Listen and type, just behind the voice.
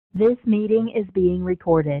This meeting is being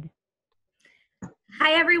recorded.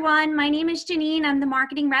 Hi, everyone. My name is Janine. I'm the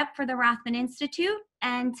marketing rep for the Rothman Institute.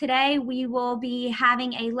 And today we will be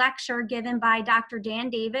having a lecture given by Dr. Dan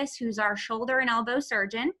Davis, who's our shoulder and elbow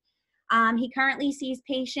surgeon. He currently sees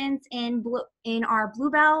patients in our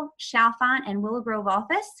Bluebell, Chalfont, and Willow Grove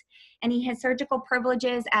office. And he has surgical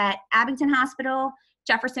privileges at Abington Hospital,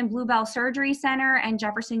 Jefferson Bluebell Surgery Center, and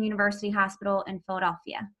Jefferson University Hospital in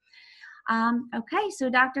Philadelphia. Okay, so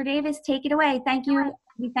Dr. Davis, take it away. Thank you.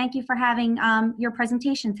 We thank you for having your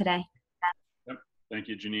presentation today. Yep. Thank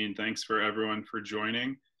you, Janine. Thanks for everyone for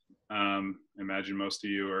joining. I imagine most of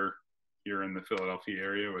you are here in the Philadelphia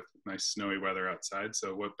area with nice snowy weather outside.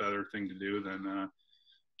 So what better thing to do than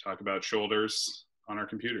talk about shoulders on our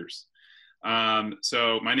computers.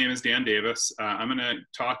 So my name is Dan Davis. I'm going to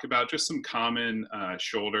talk about just some common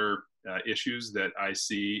shoulder issues that I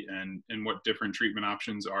see and what different treatment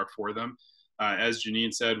options are for them. As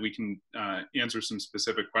Janine said, we can answer some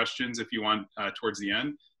specific questions if you want towards the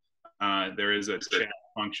end. There is a chat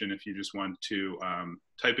function if you just want to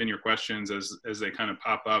type in your questions as they kind of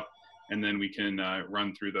pop up, and then we can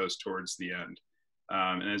run through those towards the end.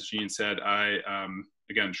 And as Janine said, I,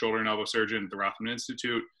 again, shoulder and elbow surgeon at the Rothman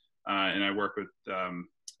Institute, and I work with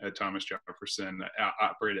at Thomas Jefferson,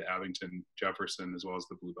 operate at Abington Jefferson, as well as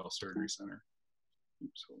the Bluebell Surgery Center.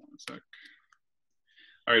 Oops, hold on a sec.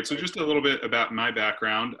 All right, so just a little bit about my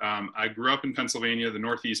background. I grew up in Pennsylvania, the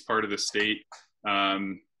northeast part of the state.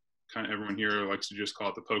 Kind of everyone here likes to just call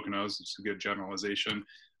it the Poconos. It's a good generalization.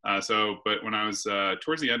 But when I was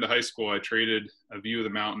towards the end of high school, I traded a view of the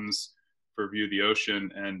mountains for a view of the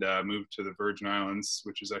ocean and moved to the Virgin Islands,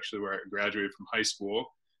 which is actually where I graduated from high school.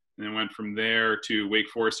 And then went from there to Wake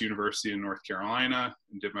Forest University in North Carolina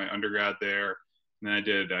and did my undergrad there. And then I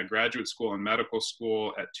did graduate school and medical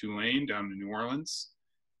school at Tulane down in New Orleans.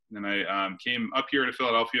 And then I came up here to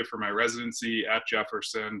Philadelphia for my residency at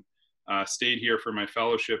Jefferson, stayed here for my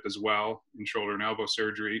fellowship as well in shoulder and elbow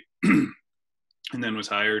surgery, and then was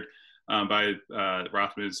hired by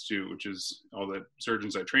Rothman Institute, which is all the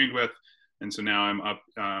surgeons I trained with. And so now I'm up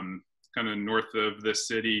kind of north of this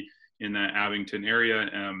city in the Abington area,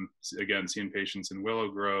 again, seeing patients in Willow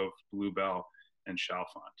Grove, Bluebell, and Chalfont.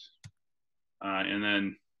 And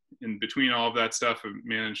then in between all of that stuff, I've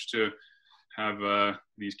managed to have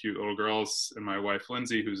these cute little girls and my wife,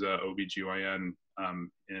 Lindsay, who's a OBGYN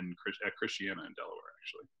at Christiana in Delaware,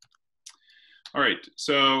 actually. All right,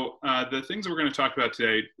 so the things that we're gonna talk about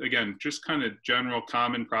today, again, just kind of general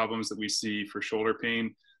common problems that we see for shoulder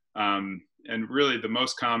pain. And really the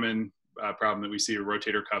most common problem that we see are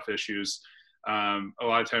rotator cuff issues. A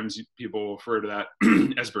lot of times people will refer to that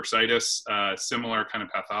as bursitis. Similar kind of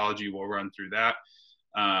pathology, we'll run through that.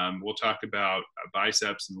 We'll talk about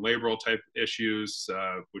biceps and labral type issues,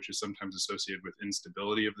 which is sometimes associated with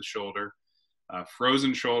instability of the shoulder.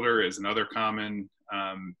 Frozen shoulder is another common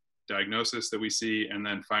diagnosis that we see, and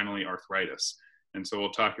then finally arthritis. And so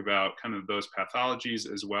we'll talk about kind of those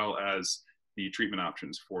pathologies as well as the treatment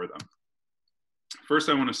options for them. First,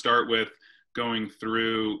 I want to start with going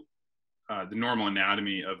through the normal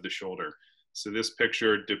anatomy of the shoulder. So this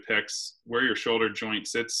picture depicts where your shoulder joint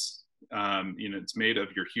sits. It's made of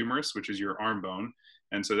your humerus, which is your arm bone.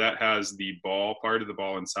 And so that has the ball part of the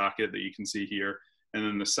ball and socket that you can see here. And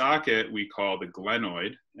then the socket we call the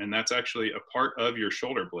glenoid, and that's actually a part of your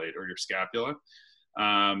shoulder blade or your scapula.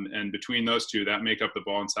 And between those two, that make up the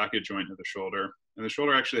ball and socket joint of the shoulder. And the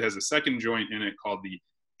shoulder actually has a second joint in it called the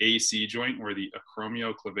AC joint, or the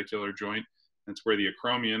acromioclavicular joint. That's where the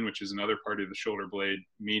acromion, which is another part of the shoulder blade,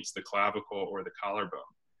 meets the clavicle or the collarbone.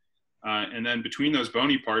 And then between those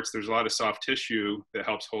bony parts, there's a lot of soft tissue that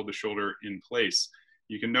helps hold the shoulder in place.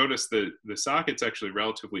 You can notice that the socket's actually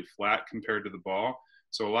relatively flat compared to the ball.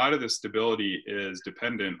 So a lot of the stability is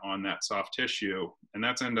dependent on that soft tissue, and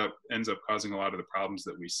that ends up causing a lot of the problems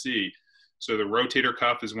that we see. So the rotator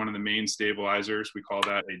cuff is one of the main stabilizers. We call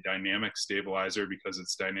that a dynamic stabilizer because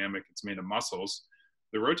it's dynamic, it's made of muscles.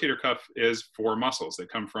 The rotator cuff is 4 muscles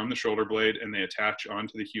that come from the shoulder blade, and they attach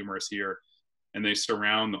onto the humerus here, and they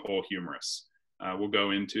surround the whole humerus. We'll go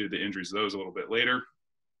into the injuries of those a little bit later.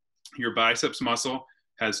 Your biceps muscle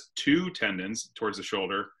has 2 tendons towards the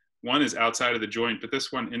shoulder. One is outside of the joint, but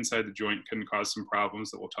this one inside the joint can cause some problems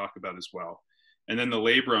that we'll talk about as well. And then the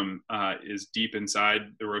labrum is deep inside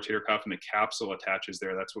the rotator cuff, and the capsule attaches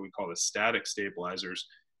there. That's what we call the static stabilizers.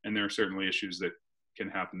 And there are certainly issues that can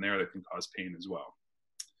happen there that can cause pain as well.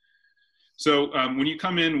 So when you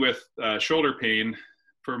come in with shoulder pain,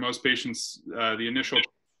 for most patients, the initial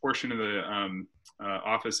portion of the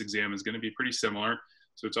office exam is going to be pretty similar.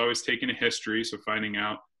 So it's always taking a history, so finding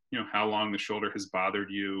out how long the shoulder has bothered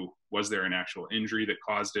you. Was there an actual injury that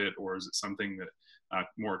caused it, or is it something that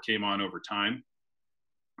more came on over time?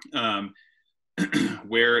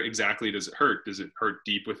 Where exactly does it hurt? Does it hurt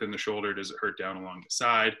deep within the shoulder? Does it hurt down along the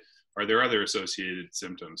side? Are there other associated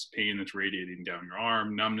symptoms? Pain that's radiating down your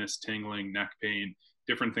arm, numbness, tingling, neck pain,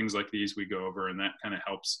 different things like these we go over, and that kind of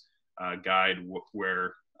helps guide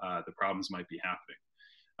where the problems might be happening.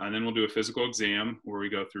 And then we'll do a physical exam where we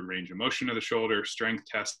go through range of motion of the shoulder, strength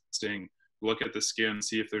testing, look at the skin,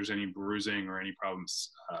 see if there's any bruising or any problems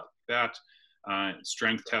like that,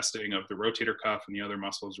 strength testing of the rotator cuff and the other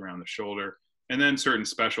muscles around the shoulder, and then certain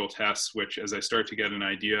special tests, which as I start to get an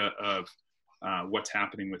idea of what's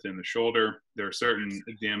happening within the shoulder, there are certain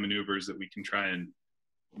exam maneuvers that we can try and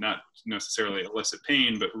not necessarily elicit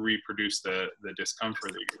pain, but reproduce the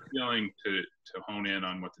discomfort that you're feeling to hone in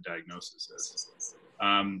on what the diagnosis is.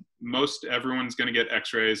 Most everyone's going to get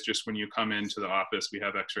x-rays just when you come into the office. We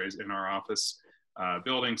have x-rays in our office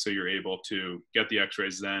building, so you're able to get the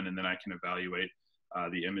x-rays then, and then I can evaluate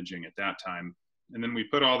the imaging at that time. And then we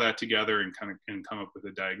put all that together and can come up with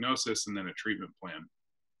a diagnosis and then a treatment plan.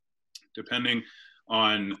 Depending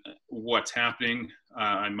on what's happening,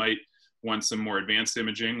 I might want some more advanced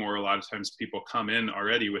imaging, or a lot of times people come in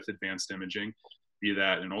already with advanced imaging, be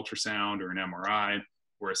that an ultrasound or an MRI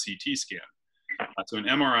or a CT scan. So an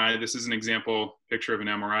MRI, this is an example picture of an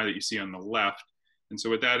MRI that you see on the left. And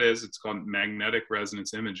so what that is, it's called magnetic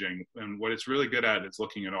resonance imaging. And what it's really good at is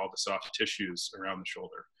looking at all the soft tissues around the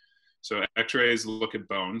shoulder. So x-rays look at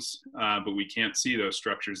bones, but we can't see those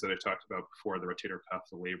structures that I talked about before, the rotator cuff,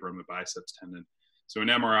 the labrum, the biceps tendon. So an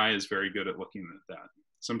MRI is very good at looking at that.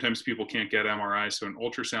 Sometimes people can't get MRI, so an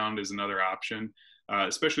ultrasound is another option,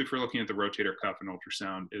 especially for looking at the rotator cuff. An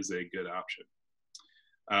ultrasound is a good option.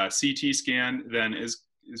 CT scan then is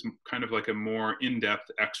kind of like a more in-depth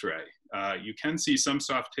x-ray. You can see some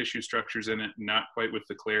soft tissue structures in it, not quite with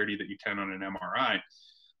the clarity that you can on an MRI,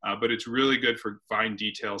 but it's really good for fine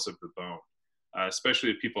details of the bone,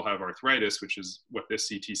 especially if people have arthritis, which is what this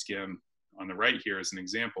CT scan on the right here is an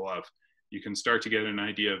example of. You can start to get an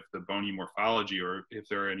idea of the bony morphology, or if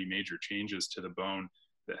there are any major changes to the bone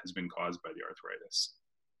that has been caused by the arthritis.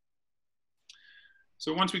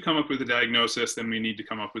 So once we come up with a diagnosis, then we need to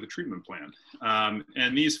come up with a treatment plan.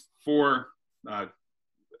 And these 4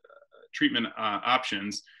 treatment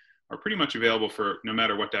options are pretty much available for no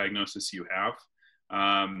matter what diagnosis you have,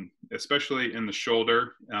 especially in the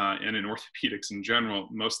shoulder and in orthopedics in general.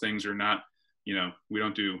 Most things are not, we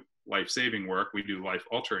don't do life-saving work, we do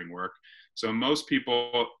life-altering work. So most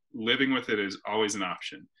people, living with it is always an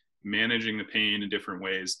option. Managing the pain in different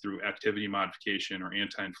ways through activity modification or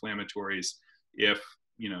anti-inflammatories. If,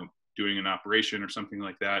 doing an operation or something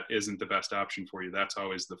like that isn't the best option for you, that's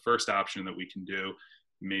always the first option that we can do.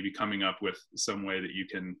 Maybe coming up with some way that you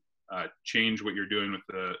can change what you're doing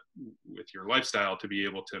with your lifestyle to be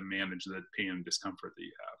able to manage the pain and discomfort that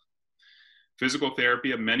you have. Physical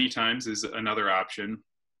therapy many times is another option,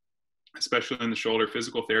 especially in the shoulder.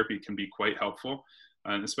 Physical therapy can be quite helpful,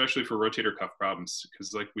 and especially for rotator cuff problems,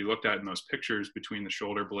 because like we looked at in those pictures between the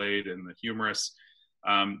shoulder blade and the humerus,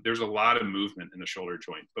 there's a lot of movement in the shoulder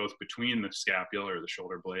joint, both between the scapula or the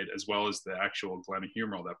shoulder blade, as well as the actual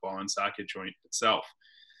glenohumeral, that ball and socket joint itself.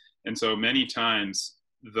 And so many times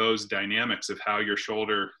those dynamics of how your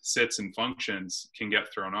shoulder sits and functions can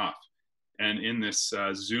get thrown off. And in this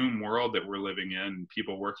Zoom world that we're living in,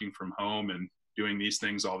 people working from home and doing these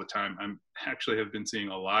things all the time, I actually have been seeing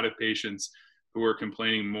a lot of patients who are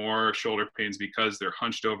complaining more shoulder pains because they're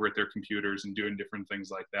hunched over at their computers and doing different things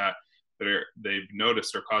like that they've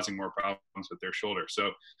noticed are causing more problems with their shoulder.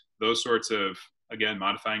 So those sorts of, again,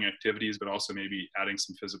 modifying activities, but also maybe adding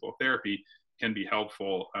some physical therapy can be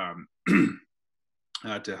helpful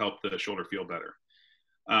to help the shoulder feel better.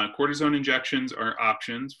 Cortisone injections are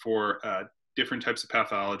options for different types of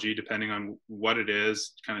pathology. Depending on what it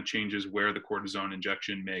is, kind of changes where the cortisone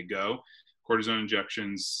injection may go.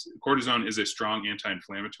 Cortisone is a strong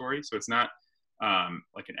anti-inflammatory, so it's not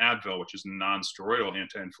like an Advil, which is a non-steroidal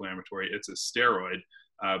anti-inflammatory. It's a steroid,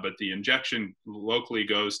 but the injection locally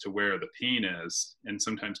goes to where the pain is and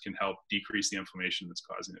sometimes can help decrease the inflammation that's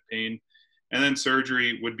causing the pain. And then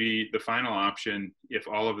surgery would be the final option if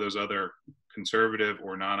all of those other conservative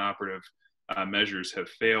or non-operative measures have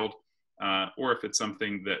failed, or if it's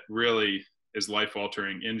something that really is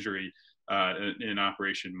life-altering injury, an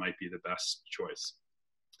operation might be the best choice.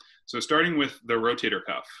 So starting with the rotator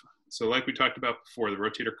cuff. So like we talked about before, the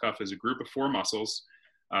rotator cuff is a group of 4 muscles,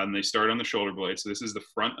 and they start on the shoulder blade. So this is the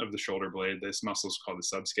front of the shoulder blade. This muscle is called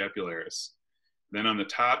the subscapularis. Then on the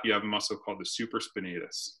top, you have a muscle called the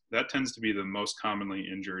supraspinatus. That tends to be the most commonly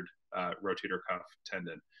injured rotator cuff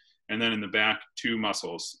tendon. And then in the back, two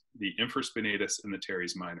muscles, the infraspinatus and the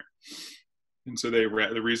teres minor. And so the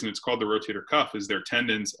reason it's called the rotator cuff is their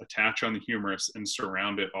tendons attach on the humerus and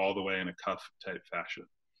surround it all the way in a cuff type fashion.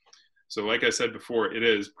 So like I said before, it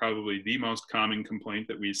is probably the most common complaint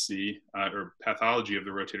that we see, or pathology of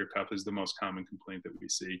the rotator cuff is the most common complaint that we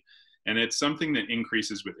see. And it's something that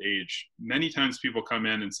increases with age. Many times people come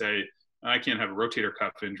in and say, I can't have a rotator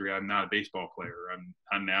cuff injury. I'm not a baseball player. I'm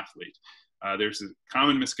an athlete. There's a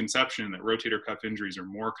common misconception that rotator cuff injuries are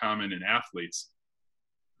more common in athletes,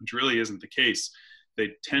 which really isn't the case. They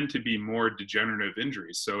tend to be more degenerative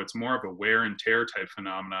injuries. So it's more of a wear and tear type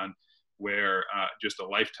phenomenon where just a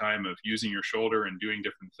lifetime of using your shoulder and doing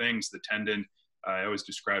different things, the tendon, I always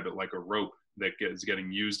describe it like a rope that is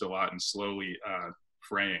getting used a lot and slowly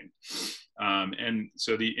fraying. And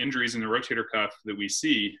so the injuries in the rotator cuff that we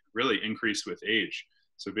see really increase with age.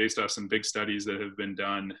 So based off some big studies that have been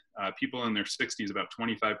done, people in their 60s, about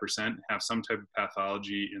 25% have some type of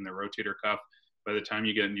pathology in the rotator cuff. By the time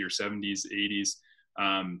you get into your 70s, 80s,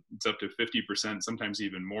 it's up to 50%, sometimes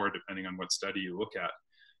even more, depending on what study you look at.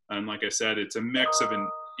 And like I said, it's a mix of an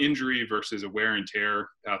injury versus a wear and tear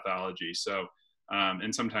pathology. So,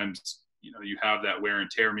 and sometimes, you know, you have that wear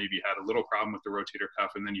and tear, maybe you had a little problem with the rotator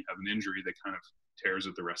cuff, and then you have an injury that kind of tears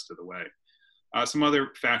it the rest of the way. Some other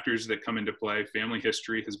factors that come into play, family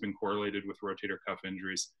history has been correlated with rotator cuff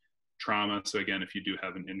injuries, trauma. So again, if you do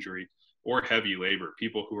have an injury, or heavy labor,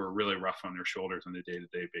 people who are really rough on their shoulders on a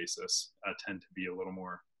day-to-day basis tend to be a little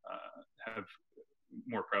more, have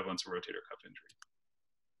more prevalence of rotator cuff injury.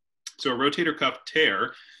 So a rotator cuff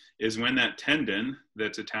tear is when that tendon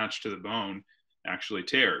that's attached to the bone actually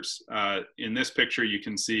tears. In this picture, you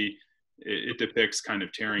can see it depicts kind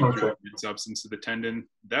of tearing through the substance of the tendon.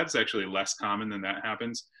 That's actually less common than that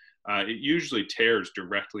happens. It usually tears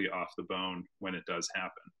directly off the bone when it does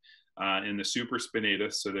happen. In the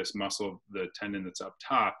supraspinatus, so this muscle, the tendon that's up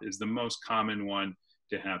top, is the most common one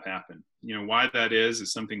to have happen. You know, why that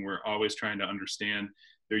is something we're always trying to understand.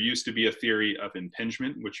 There used to be a theory of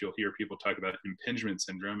impingement, which you'll hear people talk about impingement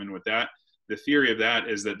syndrome. And with that, the theory of that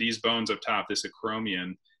is that these bones up top, this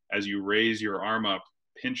acromion, as you raise your arm up,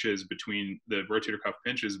 pinches between, the rotator cuff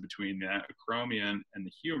pinches between that acromion and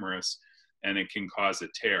the humerus, and it can cause a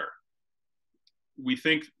tear. We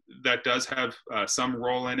think that does have some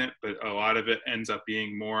role in it, but a lot of it ends up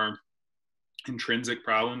being more intrinsic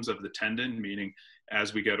problems of the tendon, meaning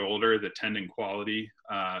as we get older, the tendon quality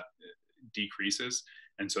decreases.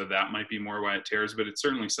 And so that might be more why it tears, but it's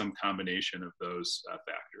certainly some combination of those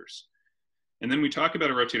factors. And then we talk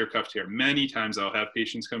about a rotator cuff tear. Many times I'll have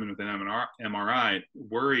patients come in with an MRI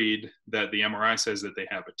worried that the MRI says that they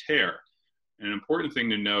have a tear. And an important thing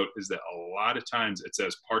to note is that a lot of times it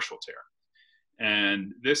says partial tear.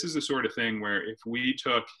 And this is the sort of thing where if we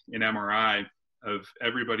took an MRI of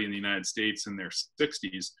everybody in the United States in their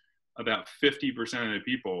 60s, about 50% of the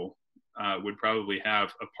people would probably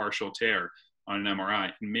have a partial tear on an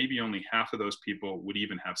MRI. And maybe only half of those people would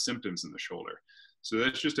even have symptoms in the shoulder. So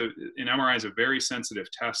that's just an MRI is a very sensitive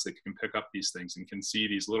test that can pick up these things and can see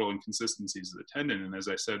these little inconsistencies of the tendon. And as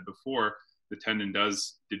I said before, the tendon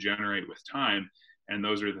does degenerate with time. And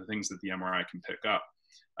those are the things that the MRI can pick up.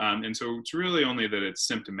 And so it's really only that it's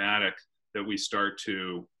symptomatic that we start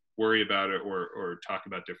to worry about it or talk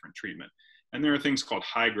about different treatment. And there are things called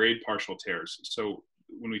high-grade partial tears. So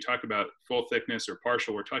when we talk about full thickness or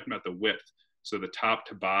partial, we're talking about the width. So the top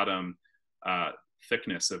to bottom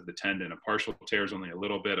thickness of the tendon. A partial tear is only a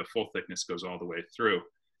little bit. A full thickness goes all the way through.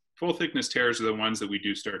 Full thickness tears are the ones that we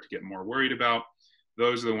do start to get more worried about.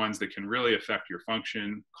 Those are the ones that can really affect your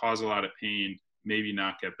function, cause a lot of pain, maybe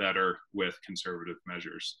not get better with conservative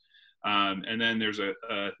measures. And then there's a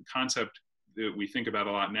concept that we think about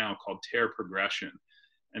a lot now called tear progression.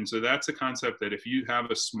 And so that's a concept that if you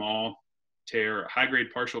have a small tear, a high-grade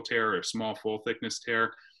partial tear, or a small full thickness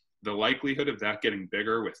tear, the likelihood of that getting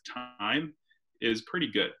bigger with time is pretty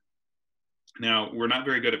good. Now, we're not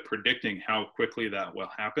very good at predicting how quickly that will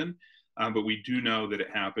happen, but we do know that it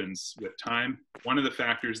happens with time. One of the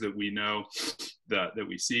factors that we know that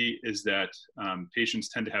we see is that patients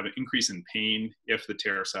tend to have an increase in pain if the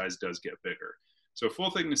tear size does get bigger. So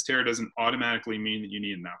full thickness tear doesn't automatically mean that you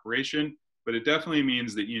need an operation, but it definitely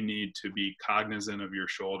means that you need to be cognizant of your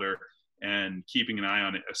shoulder and keeping an eye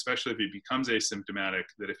on it, especially if it becomes asymptomatic,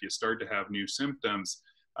 that if you start to have new symptoms,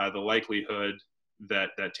 the likelihood that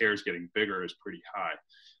that tear is getting bigger is pretty high.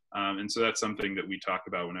 And so that's something that we talk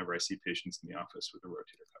about whenever I see patients in the office with a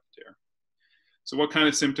rotator cuff tear. So what kind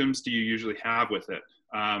of symptoms do you usually have with it?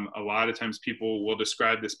 A lot of times people will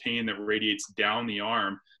describe this pain that radiates down the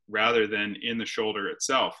arm rather than in the shoulder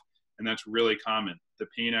itself. And that's really common. The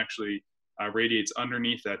pain actually radiates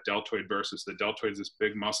underneath that deltoid bursa. The deltoid is this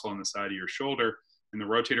big muscle on the side of your shoulder, and the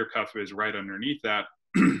rotator cuff is right underneath that.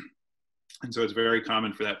 And so it's very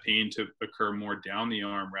common for that pain to occur more down the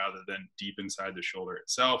arm rather than deep inside the shoulder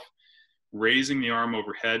itself. Raising the arm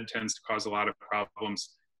overhead tends to cause a lot of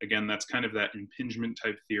problems. Again, that's kind of that impingement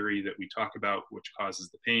type theory that we talk about, which causes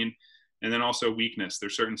the pain. And then also weakness.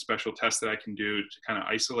 There's certain special tests that I can do to kind of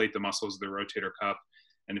isolate the muscles of the rotator cuff.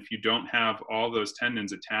 And if you don't have all those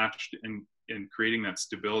tendons attached and creating that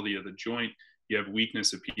stability of the joint, you have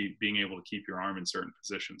weakness of being able to keep your arm in certain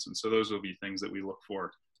positions. And so those will be things that we look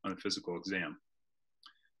for on a physical exam.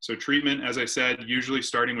 So treatment, as I said, usually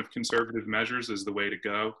starting with conservative measures is the way to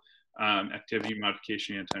go. Activity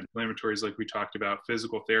modification, anti-inflammatories like we talked about.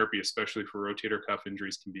 Physical therapy, especially for rotator cuff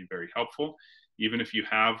injuries, can be very helpful. Even if you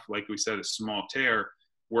have, like we said, a small tear,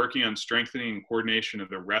 working on strengthening and coordination of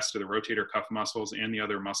the rest of the rotator cuff muscles and the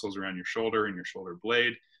other muscles around your shoulder and your shoulder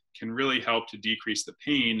blade can really help to decrease the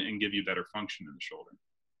pain and give you better function in the shoulder.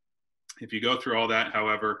 If you go through all that,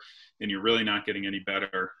 however, and you're really not getting any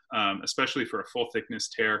better, especially for a full thickness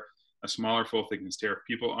tear, a smaller full thickness tear, if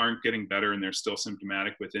people aren't getting better and they're still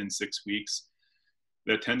symptomatic within 6 weeks,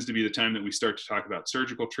 that tends to be the time that we start to talk about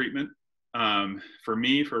surgical treatment. For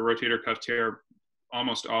me, for a rotator cuff tear,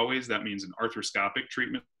 almost always that means an arthroscopic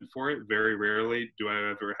treatment for it. Very rarely do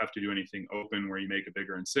I ever have to do anything open where you make a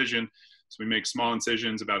bigger incision. So we make small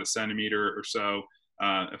incisions about 1 centimeter or so,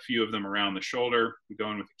 a few of them around the shoulder. We go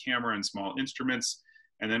in with a camera and small instruments,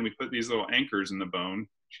 and then we put these little anchors in the bone,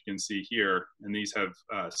 which you can see here, and these have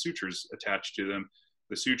sutures attached to them.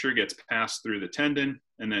 The suture gets passed through the tendon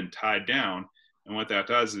and then tied down. And what that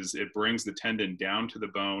does is it brings the tendon down to the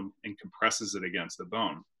bone and compresses it against the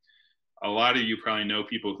bone. A lot of you probably know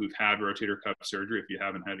people who've had rotator cuff surgery if you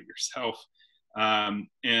haven't had it yourself.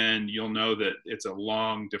 And you'll know that it's a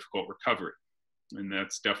long, difficult recovery. And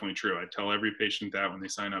that's definitely true. I tell every patient that when they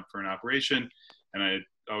sign up for an operation. And I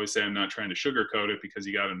always say I'm not trying to sugarcoat it because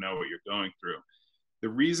you got to know what you're going through. The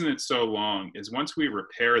reason it's so long is once we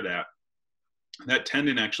repair that, that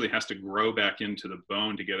tendon actually has to grow back into the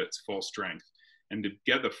bone to get its full strength. And to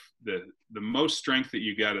get the most strength that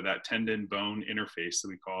you get of that tendon bone interface, that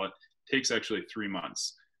we call it, takes actually 3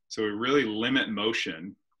 months. So we really limit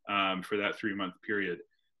motion for that 3-month period.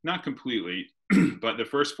 Not completely, but the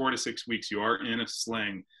first 4 to 6 weeks you are in a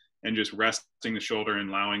sling and just resting the shoulder and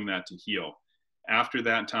allowing that to heal. After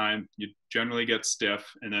that time, you generally get stiff,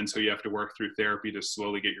 and then so you have to work through therapy to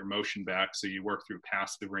slowly get your motion back. So you work through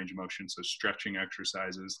passive range of motion, so stretching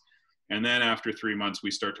exercises. And then after 3 months,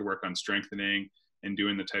 we start to work on strengthening and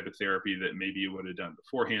doing the type of therapy that maybe you would have done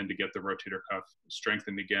beforehand to get the rotator cuff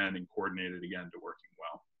strengthened again and coordinated again to working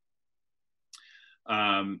well.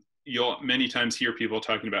 You'll many times hear people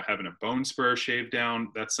talking about having a bone spur shaved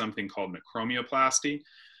down. That's something called necromioplasty.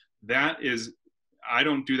 That is, I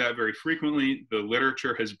don't do that very frequently. The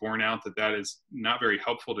literature has borne out that that is not very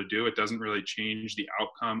helpful to do. It doesn't really change the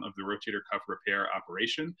outcome of the rotator cuff repair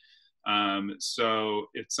operation. So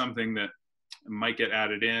it's something that might get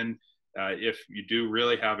added in if you do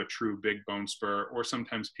really have a true big bone spur, or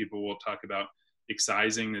sometimes people will talk about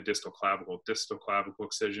excising the distal clavicle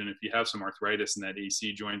excision. If you have some arthritis in that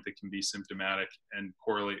AC joint that can be symptomatic and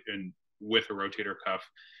correlate with a rotator cuff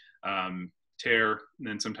tear,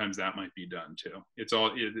 then sometimes that might be done too. It's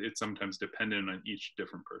sometimes dependent on each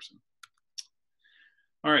different person.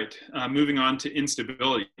 All right, moving on to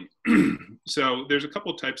instability. So there's a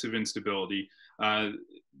couple types of instability.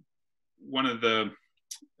 One of them,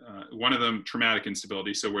 traumatic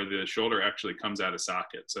instability, so where the shoulder actually comes out of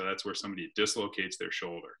socket. So that's where somebody dislocates their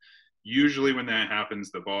shoulder. Usually when that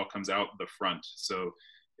happens, the ball comes out the front. So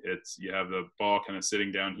you have the ball kind of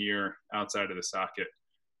sitting down here outside of the socket.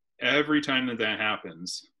 Every time that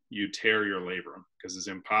happens, you tear your labrum because it's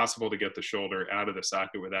impossible to get the shoulder out of the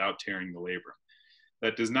socket without tearing the labrum.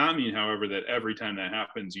 That does not mean, however, that every time that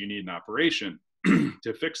happens, you need an operation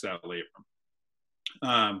to fix that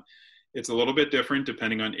labrum. It's a little bit different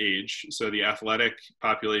depending on age. So the athletic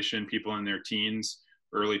population, people in their teens,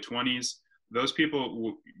 early 20s, those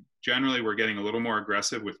people generally were getting a little more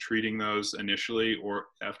aggressive with treating those initially or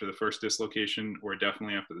after the first dislocation, or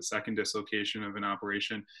definitely after the second dislocation of an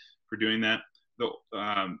operation for doing that.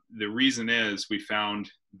 The reason is we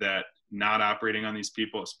found that not operating on these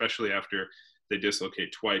people, especially after they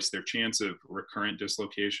dislocate twice, their chance of recurrent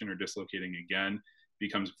dislocation or dislocating again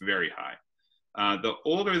becomes very high. The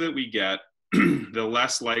older that we get, the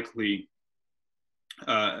less likely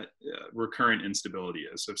recurrent instability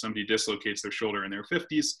is. So if somebody dislocates their shoulder in their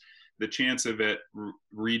 50s, the chance of it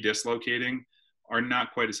re-dislocating are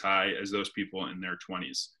not quite as high as those people in their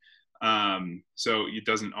 20s. So it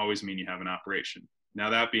doesn't always mean you have an operation. Now,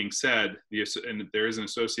 that being said, and there is an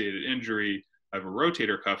associated injury of a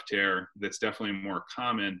rotator cuff tear that's definitely more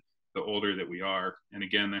common the older that we are. And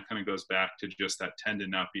again, that kind of goes back to just that tendon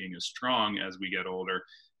not being as strong as we get older.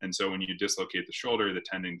 And so when you dislocate the shoulder, the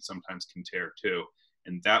tendon sometimes can tear too.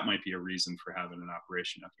 And that might be a reason for having an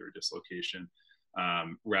operation after a dislocation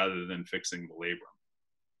rather than fixing the labrum.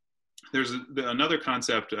 There's another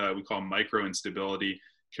concept we call microinstability,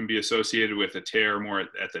 can be associated with a tear more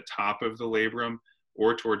at the top of the labrum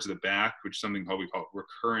or towards the back, which is something we call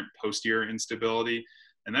recurrent posterior instability.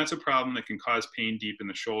 And that's a problem that can cause pain deep in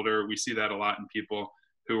the shoulder. We see that a lot in people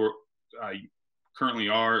who are, currently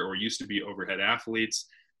are or used to be overhead athletes.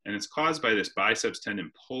 And it's caused by this biceps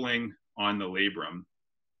tendon pulling on the labrum.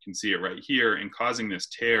 You can see it right here, and causing this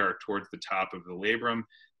tear towards the top of the labrum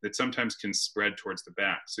that sometimes can spread towards the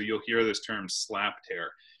back. So you'll hear this term slap tear,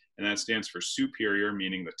 and that stands for superior,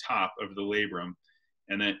 meaning the top of the labrum,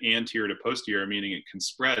 and then anterior to posterior, meaning it can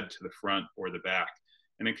spread to the front or the back.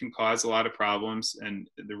 And it can cause a lot of problems. And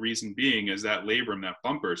the reason being is that labrum, that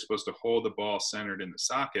bumper, is supposed to hold the ball centered in the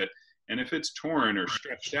socket. And if it's torn or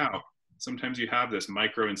stretched out, sometimes you have this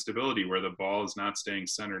micro instability where the ball is not staying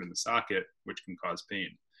centered in the socket, which can cause pain.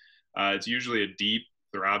 It's usually a deep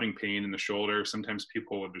throbbing pain in the shoulder. Sometimes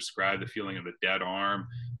people will describe the feeling of a dead arm,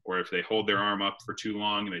 or if they hold their arm up for too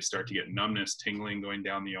long and they start to get numbness, tingling going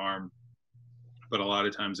down the arm. But a lot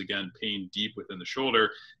of times, again, pain deep within the shoulder.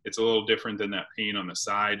 It's a little different than that pain on the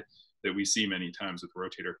side that we see many times with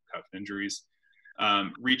rotator cuff injuries.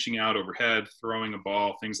 Reaching out overhead, throwing a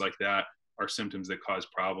ball, things like that are symptoms that cause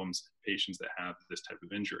problems in patients that have this type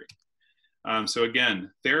of injury. So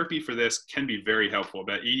again, therapy for this can be very helpful.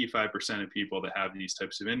 About 85% of people that have these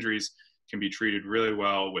types of injuries can be treated really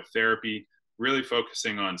well with therapy, really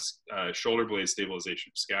focusing on shoulder blade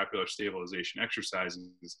stabilization, scapular stabilization exercises.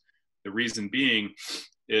 The reason being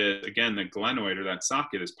is, again, the glenoid, or that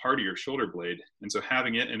socket, is part of your shoulder blade. And so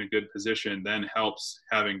having it in a good position then helps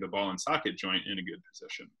having the ball and socket joint in a good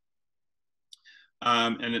position.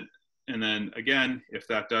 And then again, if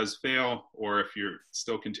that does fail, or if you're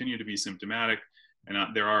still continue to be symptomatic,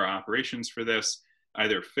 and there are operations for this,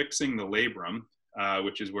 either fixing the labrum,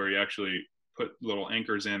 which is where you actually put little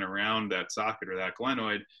anchors in around that socket or that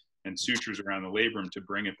glenoid and sutures around the labrum to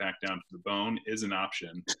bring it back down to the bone, is an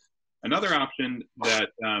option. Another option that,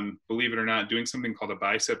 believe it or not, doing something called a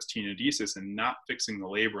biceps tenodesis and not fixing the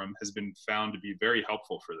labrum has been found to be very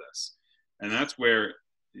helpful for this. And that's where,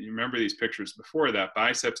 you remember these pictures before, that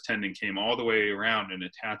biceps tendon came all the way around and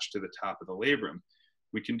attached to the top of the labrum.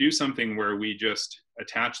 We can do something where we just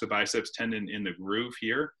attach the biceps tendon in the groove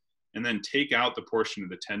here and then take out the portion of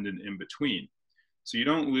the tendon in between. So you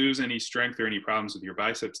don't lose any strength or any problems with your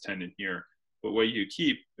biceps tendon here, but what you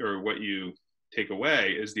keep, or what you take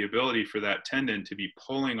away, is the ability for that tendon to be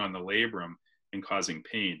pulling on the labrum and causing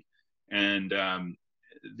pain. And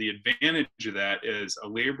the advantage of that is a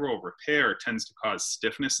labral repair tends to cause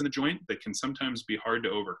stiffness in the joint that can sometimes be hard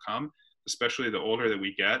to overcome, especially the older that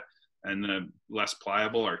we get and the less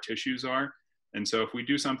pliable our tissues are. And so if we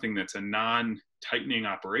do something that's a non-tightening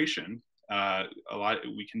operation,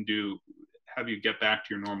 we can have you get back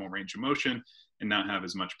to your normal range of motion and not have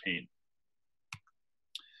as much pain.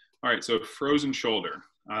 All right, so frozen shoulder.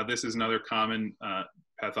 This is another common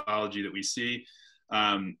pathology that we see.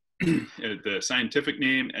 The scientific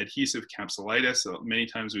name, adhesive capsulitis. So many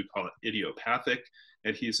times we call it idiopathic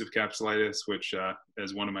adhesive capsulitis, which,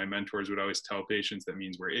 as one of my mentors would always tell patients, that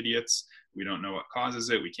means we're idiots. We don't know what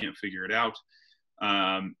causes it. We can't figure it out.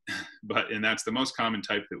 And that's the most common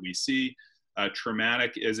type that we see.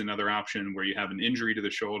 Traumatic is another option, where you have an injury to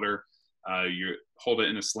the shoulder. You hold it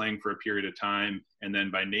in a sling for a period of time, and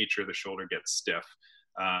then by nature, the shoulder gets stiff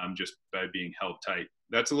just by being held tight.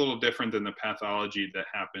 That's a little different than the pathology that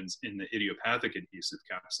happens in the idiopathic adhesive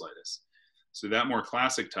capsulitis. So that more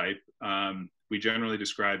classic type, we generally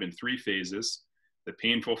describe in 3 phases: the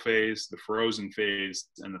painful phase, the frozen phase,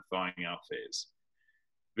 and the thawing out phase.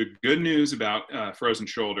 The good news about frozen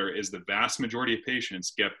shoulder is the vast majority of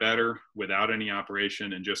patients get better without any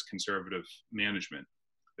operation and just conservative management.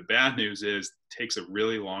 The bad news is it takes a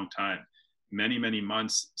really long time, many, many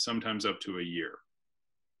months, sometimes up to a year.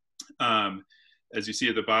 As you see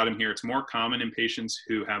at the bottom here, it's more common in patients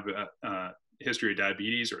who have a history of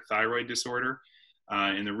diabetes or thyroid disorder.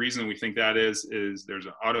 And the reason we think that is there's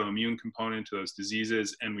an autoimmune component to those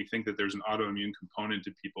diseases, and we think that there's an autoimmune component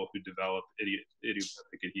to people who develop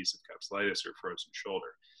idiopathic adhesive capsulitis or frozen shoulder.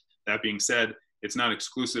 That being said, it's not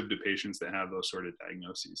exclusive to patients that have those sort of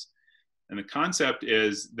diagnoses. And the concept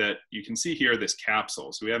is that you can see here this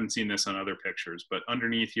capsule. So we haven't seen this on other pictures, but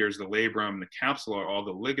underneath here is the labrum. The capsule are all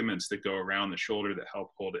the ligaments that go around the shoulder that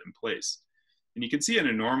help hold it in place. And you can see in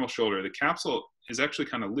a normal shoulder, the capsule is actually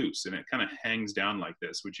kind of loose and it kind of hangs down like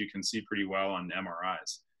this, which you can see pretty well on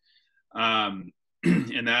MRIs.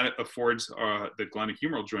 And that affords the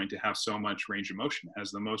glenohumeral joint to have so much range of motion. It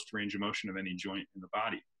has the most range of motion of any joint in the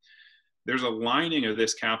body. There's a lining of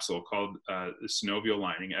this capsule called the synovial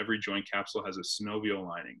lining. Every joint capsule has a synovial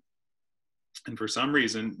lining. And for some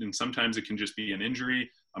reason, and sometimes it can just be an injury,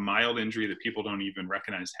 a mild injury that people don't even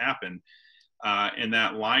recognize happen, and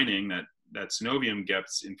that lining, that synovium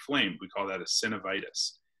gets inflamed. We call that a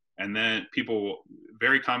synovitis. And then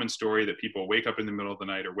very common story that people wake up in the middle of the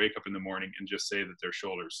night or wake up in the morning and just say that their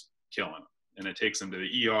shoulder's killing them. And it takes them to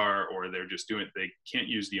the ER, or they're just they can't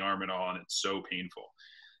use the arm at all, and it's so painful.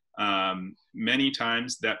 Many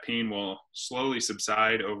times that pain will slowly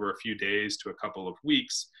subside over a few days to a couple of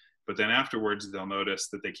weeks, but then afterwards they'll notice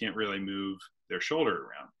that they can't really move their shoulder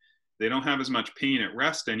around. They don't have as much pain at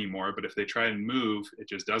rest anymore, but if they try and move, it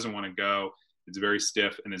just doesn't want to go. It's very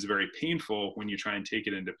stiff and it's very painful when you try and take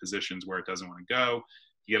it into positions where it doesn't want to go.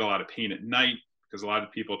 You get a lot of pain at night because a lot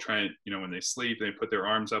of people try and, when they sleep, they put their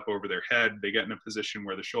arms up over their head. They get in a position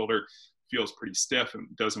where the shoulder feels pretty stiff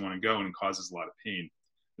and doesn't want to go and causes a lot of pain.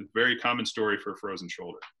 It's a very common story for a frozen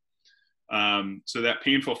shoulder. So that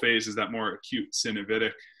painful phase is that more acute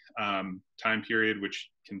synovitic time period, which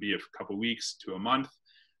can be a couple weeks to a month.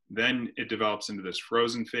 Then it develops into this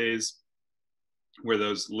frozen phase where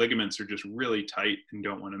those ligaments are just really tight and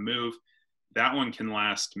don't want to move. That one can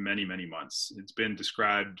last many, many months. It's been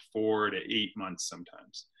described 4 to 8 months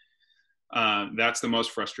sometimes. That's the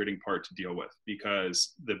most frustrating part to deal with,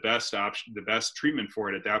 because the best option, the best treatment for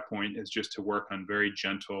it at that point is just to work on very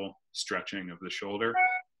gentle stretching of the shoulder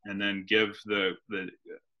and then give the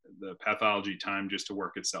pathology time just to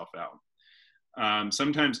work itself out.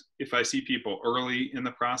 Sometimes if I see people early in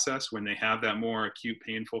the process, when they have that more acute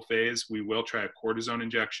painful phase, we will try a cortisone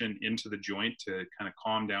injection into the joint to kind of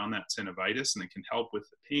calm down that synovitis, and it can help with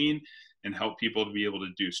the pain and help people to be able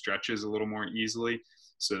to do stretches a little more easily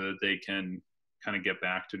so that they can kind of get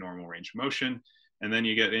back to normal range of motion. And then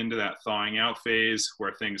you get into that thawing out phase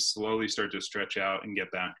where things slowly start to stretch out and get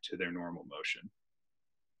back to their normal motion.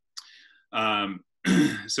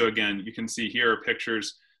 So again, you can see here are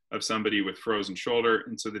pictures of somebody with frozen shoulder.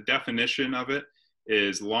 And so the definition of it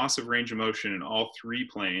is loss of range of motion in all 3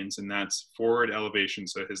 planes, and that's forward elevation.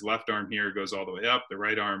 So his left arm here goes all the way up, the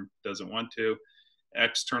right arm doesn't want to.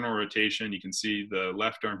 External rotation, you can see the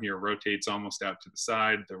left arm here rotates almost out to the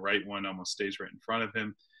side, the right one almost stays right in front of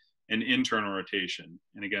him. And internal rotation,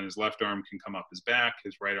 and again, his left arm can come up his back,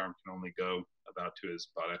 his right arm can only go about to his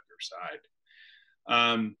buttock or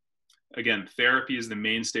side. Again, therapy is the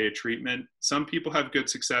mainstay of treatment. Some people have good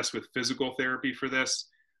success with physical therapy for this.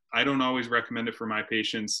 I don't always recommend it for my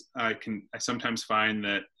patients. I sometimes find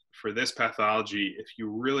that for this pathology, if you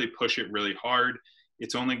really push it really hard,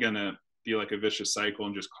 it's only going to be like a vicious cycle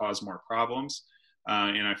and just cause more problems.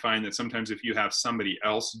 And I find that sometimes if you have somebody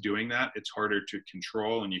else doing that, it's harder to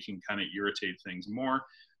control and you can kind of irritate things more.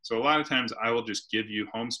 So a lot of times I will just give you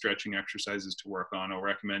home stretching exercises to work on. I'll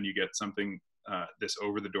recommend you get something, this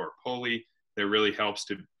over-the-door pulley that really helps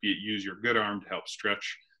to use your good arm to help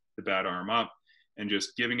stretch the bad arm up, and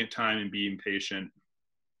just giving it time and being patient.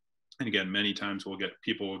 And again, many times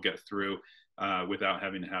people will get through without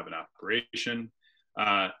having to have an operation.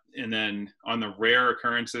 And then on the rare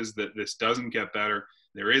occurrences that this doesn't get better,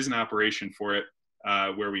 there is an operation for it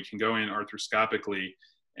where we can go in arthroscopically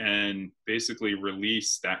and basically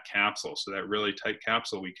release that capsule. So that really tight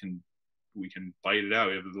capsule, we can bite it out.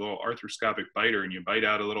 We have a little arthroscopic biter, and you bite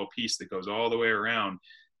out a little piece that goes all the way around,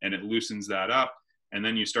 and it loosens that up. And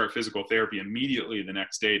then you start physical therapy immediately the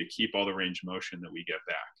next day to keep all the range of motion that we get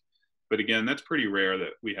back. But again, that's pretty rare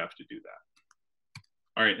that we have to do that.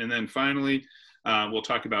 All right, and then finally, we'll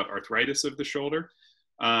talk about arthritis of the shoulder.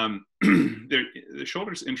 The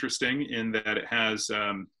shoulder's interesting in that it has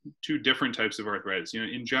 2 different types of arthritis.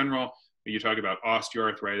 In general, you talk about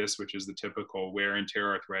osteoarthritis, which is the typical wear and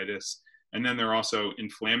tear arthritis. And then there are also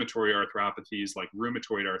inflammatory arthropathies like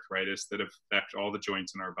rheumatoid arthritis that affect all the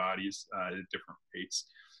joints in our bodies at different rates.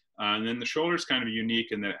 And then the shoulder is kind of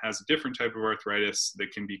unique in that it has a different type of arthritis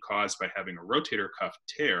that can be caused by having a rotator cuff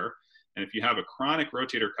tear. And if you have a chronic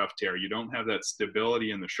rotator cuff tear, you don't have that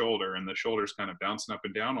stability in the shoulder, and the shoulder's kind of bouncing up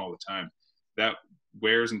and down all the time. That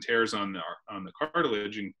wears and tears on the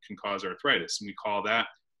cartilage and can cause arthritis. And we call that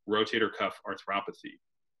rotator cuff arthropathy.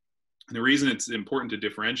 And the reason it's important to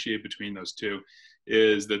differentiate between those 2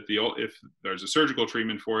 is that if there's a surgical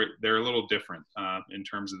treatment for it, they're a little different in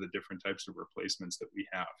terms of the different types of replacements that we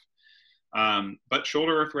have. But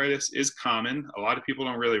shoulder arthritis is common. A lot of people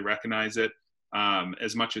don't really recognize it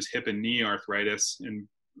as much as hip and knee arthritis. And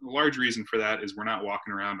large reason for that is we're not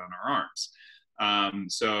walking around on our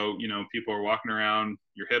arms. So, you know, people are walking around,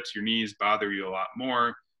 your hips, your knees bother you a lot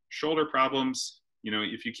more. Shoulder problems, you know,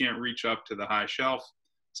 if you can't reach up to the high shelf,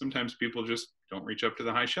 sometimes people just don't reach up to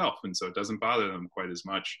the high shelf, and so it doesn't bother them quite as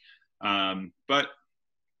much. But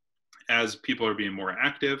as people are being more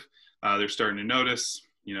active, they're starting to notice,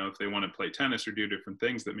 you know, if they want to play tennis or do different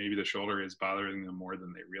things, that maybe the shoulder is bothering them more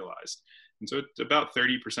than they realized. And so it's about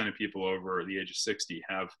 30% of people over the age of 60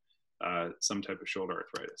 have some type of shoulder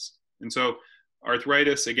arthritis. And so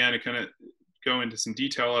arthritis, again, it kind of go into some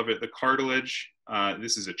detail of it. The cartilage,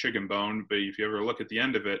 this is a chicken bone, but if you ever look at the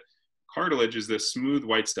end of it, cartilage is this smooth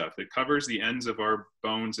white stuff that covers the ends of our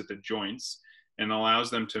bones at the joints and allows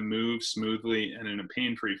them to move smoothly and in a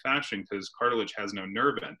pain-free fashion, because cartilage has no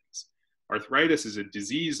nerve endings. Arthritis is a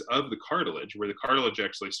disease of the cartilage, where the cartilage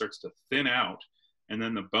actually starts to thin out, and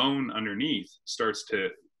then the bone underneath starts to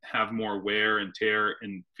have more wear and tear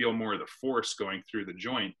and feel more of the force going through the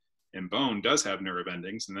joint. And bone does have nerve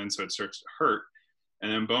endings, and then so it starts to hurt.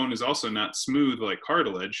 And then bone is also not smooth like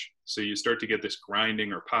cartilage, so you start to get this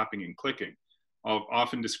grinding or popping and clicking. I'll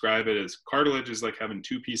often describe it as cartilage is like having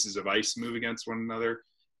two pieces of ice move against one another.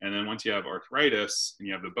 And then once you have arthritis and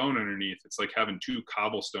you have the bone underneath, it's like having two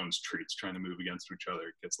cobblestone streets trying to move against each other.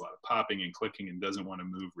 It gets a lot of popping and clicking and doesn't want to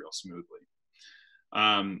move real smoothly.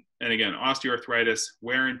 And again, osteoarthritis,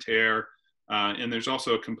 wear and tear, and there's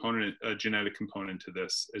also a genetic component to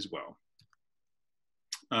this as well.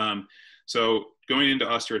 So going into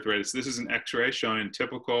osteoarthritis, this is an X-ray showing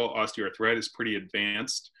typical osteoarthritis, pretty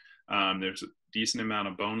advanced. There's a decent amount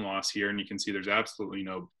of bone loss here, and you can see there's absolutely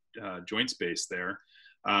no joint space there.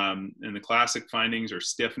 And the classic findings are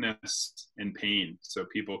stiffness and pain. So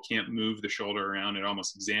people can't move the shoulder around. It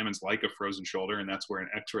almost examines like a frozen shoulder, and that's where an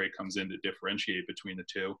X-ray comes in to differentiate between the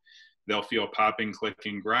two. They'll feel popping,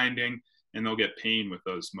 clicking, grinding, and they'll get pain with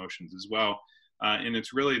those motions as well. And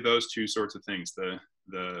it's really those two sorts of things,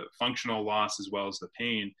 the functional loss as well as the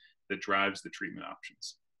pain, that drives the treatment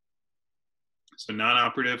options. So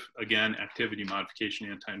non-operative, again, activity modification,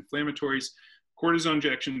 anti-inflammatories. Cortisone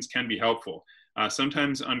injections can be helpful.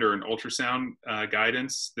 Sometimes under an ultrasound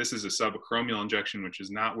guidance, this is a subacromial injection, which is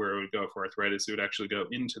not where it would go for arthritis. It would actually go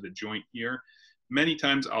into the joint here. Many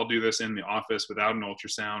times I'll do this in the office without an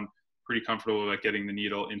ultrasound, pretty comfortable with getting the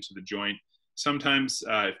needle into the joint. Sometimes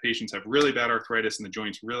if patients have really bad arthritis and the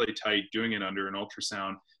joint's really tight, doing it under an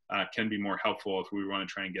ultrasound can be more helpful if we want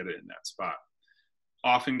to try and get it in that spot.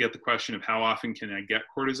 Often get the question of how often can I get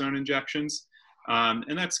cortisone injections?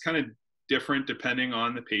 And that's kind of different depending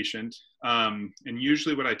on the patient. And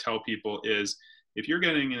usually what I tell people is, if you're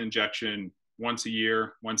getting an injection once a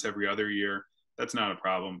year, once every other year, that's not a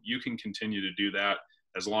problem. You can continue to do that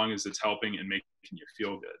as long as it's helping and making you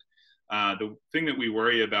feel good. The thing that we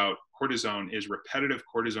worry about cortisone is repetitive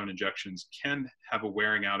cortisone injections can have a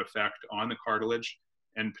wearing out effect on the cartilage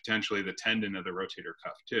and potentially the tendon of the rotator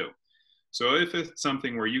cuff too. So if it's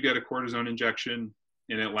something where you get a cortisone injection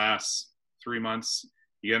and it lasts 3 months,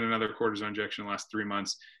 you get another cortisone injection lasts 3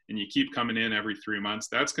 months, and you keep coming in every 3 months,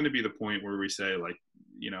 that's going to be the point where we say, like,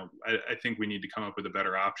 you know, I think we need to come up with a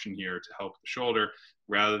better option here to help the shoulder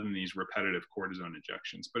rather than these repetitive cortisone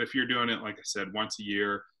injections. But if you're doing it, like I said, once a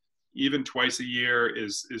year, even twice a year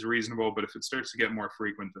is reasonable. But if it starts to get more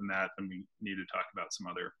frequent than that, then we need to talk about some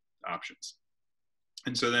other options.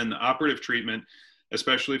 And so then the operative treatment,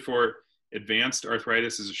 especially for advanced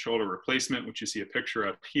arthritis, is a shoulder replacement, which you see a picture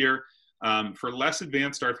of here. For less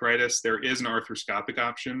advanced arthritis, there is an arthroscopic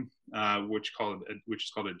option, which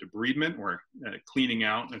is called a debridement, or cleaning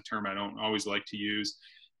out, a term I don't always like to use.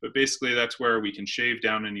 But basically, that's where we can shave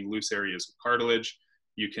down any loose areas of cartilage.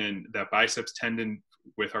 That biceps tendon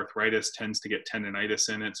with arthritis tends to get tendonitis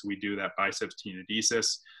in it, so we do that biceps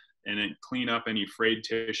tenodesis, and then clean up any frayed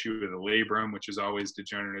tissue with the labrum, which is always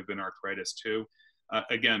degenerative in arthritis too.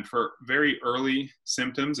 Again, for very early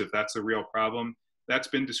symptoms, if that's a real problem, that's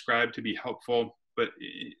been described to be helpful, but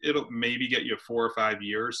it'll maybe get you 4 or 5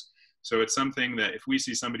 years. So it's something that if we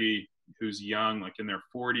see somebody who's young, like in their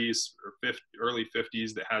 40s or early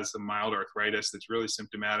 50s, that has some mild arthritis that's really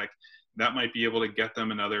symptomatic, that might be able to get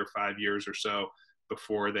them another 5 years or so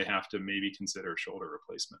before they have to maybe consider shoulder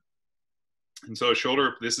replacement. And so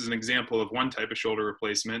this is an example of one type of shoulder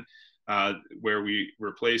replacement where we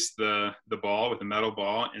replace the ball with a metal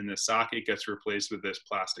ball, and the socket gets replaced with this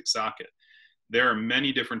plastic socket. There are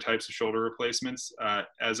many different types of shoulder replacements.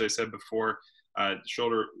 As I said before,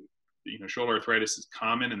 shoulder arthritis is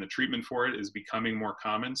common, and the treatment for it is becoming more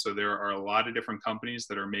common. So there are a lot of different companies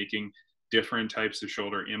that are making different types of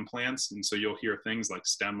shoulder implants. And so you'll hear things like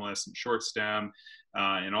stemless and short stem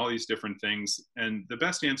and all these different things. And the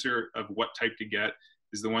best answer of what type to get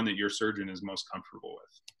is the one that your surgeon is most comfortable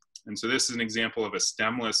with. And so this is an example of a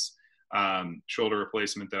stemless shoulder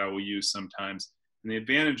replacement that I will use sometimes. And the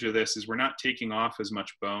advantage of this is we're not taking off as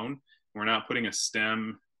much bone. We're not putting a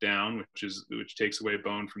stem down, which takes away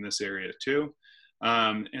bone from this area too.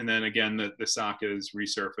 And then again, the socket is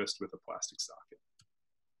resurfaced with a plastic socket.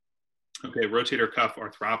 Okay, rotator cuff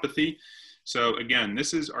arthropathy. So again,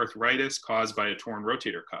 this is arthritis caused by a torn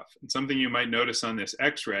rotator cuff. And something you might notice on this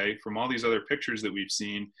x-ray from all these other pictures that we've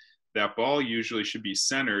seen, that ball usually should be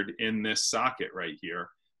centered in this socket right here.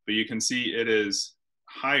 But you can see it is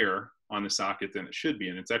higher on the socket than it should be,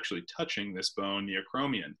 and it's actually touching this bone, the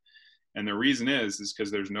acromion. And the reason is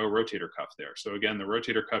because there's no rotator cuff there. So again, the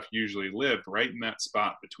rotator cuff usually lived right in that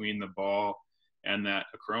spot between the ball and that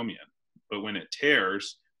acromion. But when it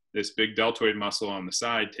tears, this big deltoid muscle on the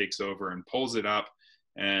side takes over and pulls it up,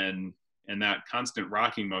 and that constant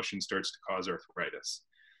rocking motion starts to cause arthritis.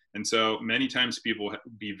 And so many times people will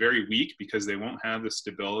be very weak because they won't have the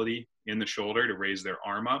stability in the shoulder to raise their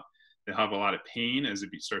arm up. They'll have a lot of pain as it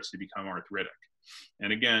starts to become arthritic.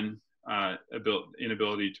 And again,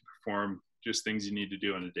 inability to perform just things you need to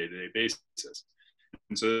do on a day-to-day basis.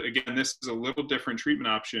 And so again, this is a little different treatment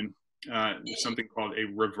option, something called a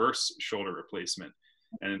reverse shoulder replacement.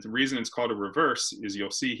 And the reason it's called a reverse is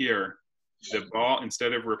you'll see here, the ball,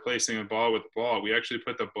 instead of replacing a ball with a ball, we actually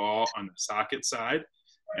put the ball on the socket side,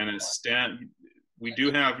 and a stem. We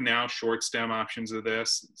do have now short stem options of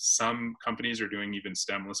this. Some companies are doing even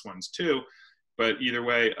stemless ones too, but either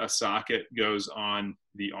way, a socket goes on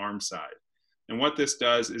the arm side. And what this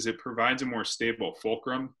does is it provides a more stable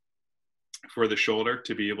fulcrum for the shoulder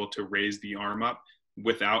to be able to raise the arm up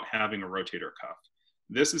without having a rotator cuff.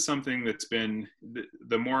 This is something that's been,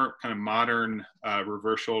 the more kind of modern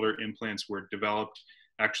reverse shoulder implants were developed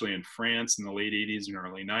actually in France in the late 80s and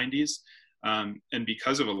early 90s. And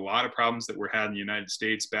because of a lot of problems that were had in the United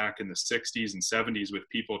States back in the 60s and 70s with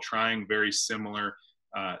people trying very similar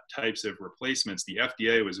types of replacements, the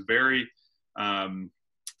FDA was very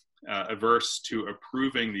averse to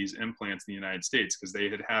approving these implants in the United States because they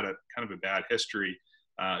had had a kind of a bad history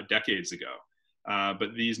decades ago.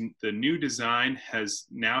 But the new design has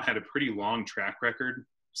now had a pretty long track record.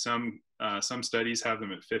 Some studies have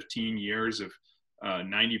them at 15 years of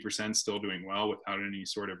 90% still doing well without any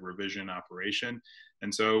sort of revision operation.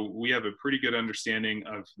 And so we have a pretty good understanding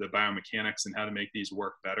of the biomechanics and how to make these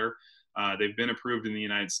work better. They've been approved in the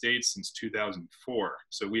United States since 2004.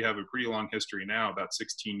 So we have a pretty long history now, about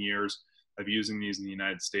 16 years of using these in the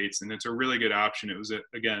United States. And it's a really good option. It was,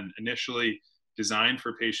 again, initially designed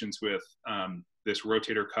for patients with this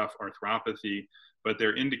rotator cuff arthropathy, but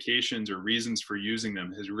their indications or reasons for using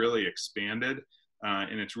them has really expanded.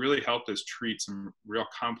 And it's really helped us treat some real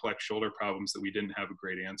complex shoulder problems that we didn't have a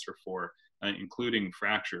great answer for, including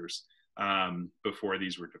fractures, before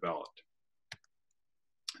these were developed.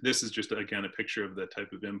 This is just, again, a picture of the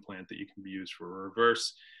type of implant that you can be used for a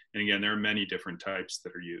reverse. And again, there are many different types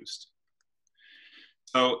that are used.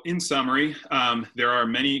 So in summary, there are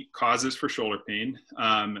many causes for shoulder pain.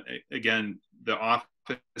 Again, the office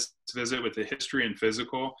visit with the history and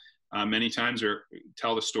physical many times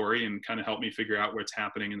tell the story and kind of help me figure out what's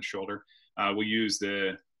happening in the shoulder. We use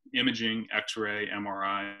the imaging, X-ray,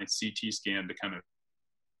 MRI, CT scan to kind of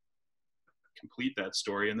complete that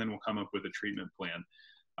story, and then we'll come up with a treatment plan.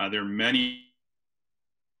 There are many,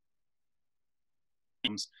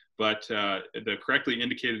 but the correctly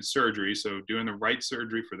indicated surgery, so doing the right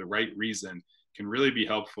surgery for the right reason, can really be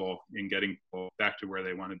helpful in getting people back to where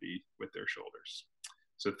they want to be with their shoulders.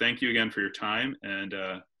 So thank you again for your time, and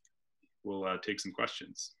we'll take some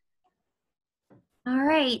questions. All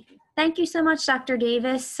right. Thank you so much, Dr.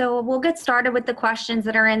 Davis. So we'll get started with the questions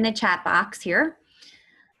that are in the chat box here.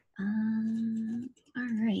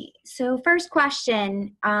 All right. So first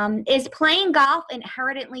question, is playing golf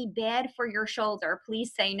inherently bad for your shoulder?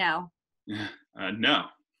 Please say no. No,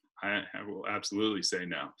 I will absolutely say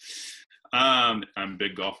no. I'm a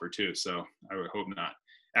big golfer too, so I would hope not.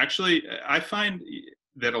 Actually, I find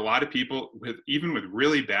that a lot of people, even with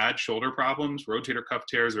really bad shoulder problems, rotator cuff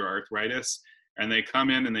tears or arthritis, and they come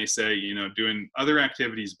in and they say, you know, doing other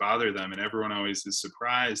activities bother them, and everyone always is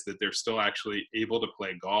surprised that they're still actually able to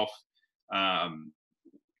play golf,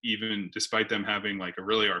 even despite them having like a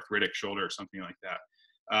really arthritic shoulder or something like that.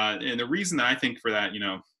 And the reason that I think for that, you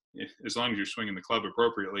know, as long as you're swinging the club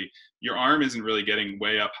appropriately, your arm isn't really getting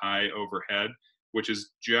way up high overhead, which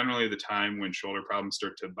is generally the time when shoulder problems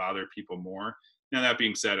start to bother people more. Now, that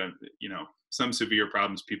being said, you know, some severe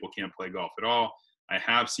problems, people can't play golf at all. I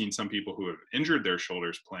have seen some people who have injured their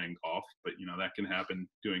shoulders playing golf, but that can happen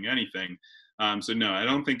doing anything. So no, I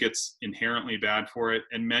don't think it's inherently bad for it.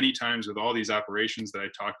 And many times with all these operations that I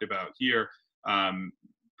talked about here,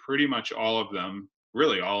 pretty much all of them,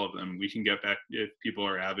 really all of them, we can get back. If people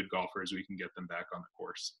are avid golfers, we can get them back on the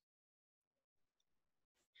course.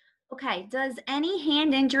 Okay, does any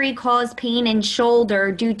hand injury cause pain in shoulder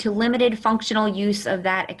due to limited functional use of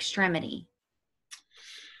that extremity?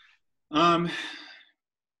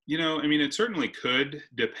 It certainly could,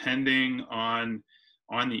 depending on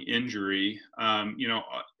the injury.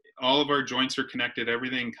 All of our joints are connected.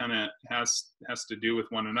 Everything kind of has to do with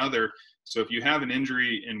one another. So if you have an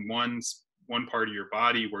injury in one part of your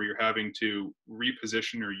body where you're having to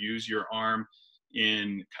reposition or use your arm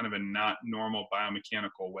in kind of a not normal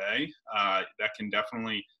biomechanical way, that can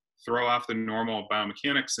definitely throw off the normal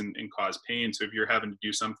biomechanics and cause pain. So if you're having to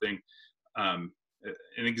do something, an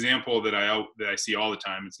example that I see all the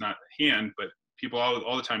time, it's not hand, but people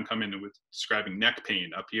all the time come in with describing neck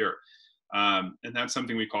pain up here. And that's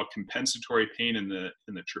something we call compensatory pain in the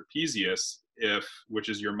trapezius, which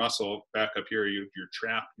is your muscle back up here, your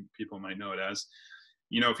trap, people might know it as.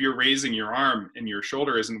 If you're raising your arm and your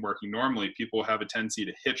shoulder isn't working normally, people have a tendency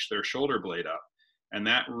to hitch their shoulder blade up. And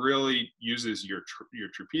that really uses your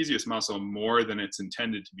trapezius muscle more than it's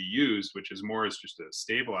intended to be used, which is more as just a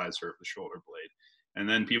stabilizer of the shoulder blade. And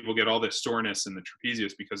then people get all this soreness in the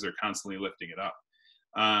trapezius because they're constantly lifting it up.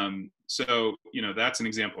 So that's an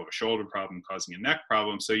example of a shoulder problem causing a neck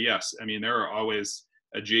problem. So yes, there are always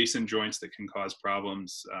adjacent joints that can cause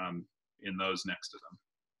problems in those next to them.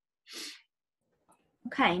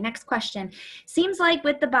 Okay, next question. Seems like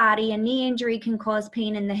with the body, a knee injury can cause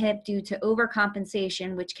pain in the hip due to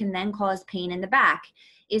overcompensation, which can then cause pain in the back.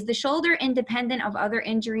 Is the shoulder independent of other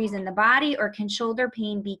injuries in the body, or can shoulder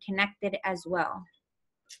pain be connected as well?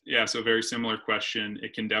 Yeah, so very similar question.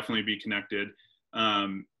 It can definitely be connected.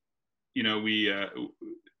 Another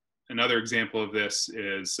example of this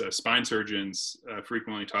is spine surgeons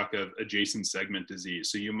frequently talk of adjacent segment disease.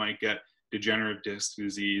 So you might get degenerative disc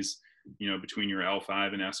disease, between your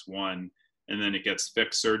L5 and S1, and then it gets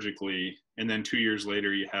fixed surgically. And then 2 years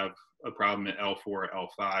later, you have a problem at L4 or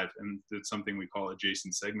L5. And it's something we call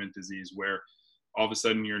adjacent segment disease, where all of a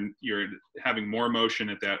sudden you're having more motion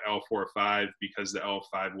at that L4-5 because the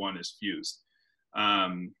L5-1 is fused.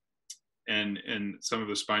 And some of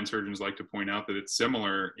the spine surgeons like to point out that it's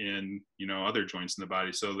similar in, other joints in the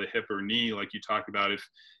body. So the hip or knee, like you talked about, if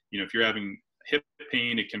you're having hip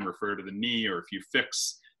pain, it can refer to the knee, or if you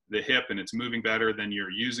fix the hip and it's moving better, then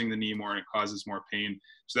you're using the knee more and it causes more pain.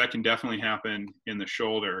 So that can definitely happen in the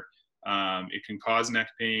shoulder. It can cause neck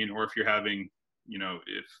pain, or if you're having,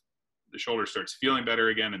 if the shoulder starts feeling better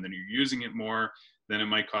again and then you're using it more, then it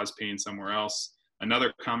might cause pain somewhere else.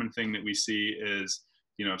 Another common thing that we see is,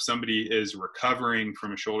 if somebody is recovering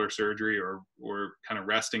from a shoulder surgery or kind of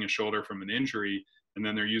resting a shoulder from an injury, and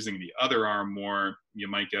then they're using the other arm more, you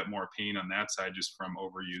might get more pain on that side just from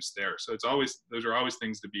overuse there. So those are always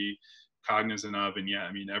things to be cognizant of. And yeah,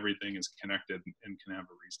 everything is connected and can have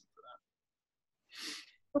a reason for that.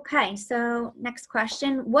 Okay, so next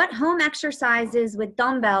question. What home exercises with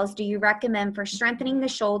dumbbells do you recommend for strengthening the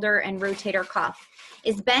shoulder and rotator cuff?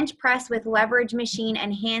 Is bench press with leverage machine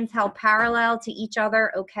and hands held parallel to each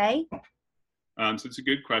other okay? So it's a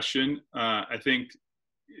good question. I think,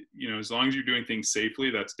 as long as you're doing things safely,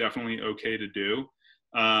 that's definitely okay to do.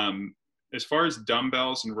 As far as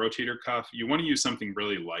dumbbells and rotator cuff, you want to use something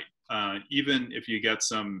really light. Even if you get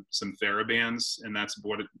some TheraBands, and that's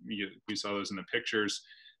what we saw those in the pictures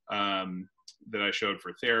that I showed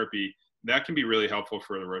for therapy, that can be really helpful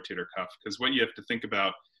for the rotator cuff, because what you have to think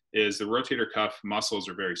about is the rotator cuff muscles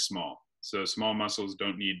are very small. So small muscles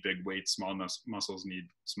don't need big weights, small muscles need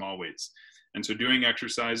small weights. And so doing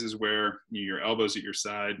exercises where your elbows at your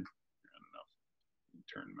side,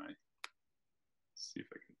 see if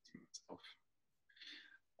I can see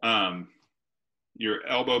myself. Your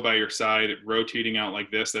elbow by your side, rotating out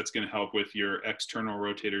like this, that's going to help with your external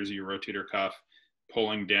rotators, your rotator cuff.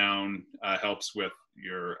 Pulling down helps with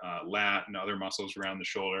your lat and other muscles around the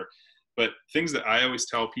shoulder. But things that I always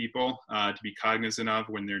tell people to be cognizant of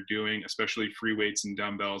when they're doing, especially free weights and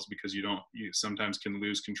dumbbells, because you sometimes can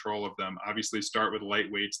lose control of them. Obviously, start with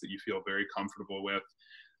light weights that you feel very comfortable with.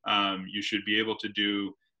 You should be able to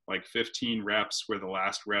do like 15 reps where the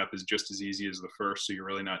last rep is just as easy as the first, so you're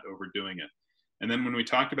really not overdoing it. And then when we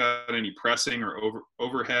talk about any pressing or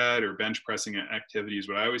overhead or bench pressing activities,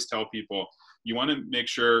 what I always tell people, you want to make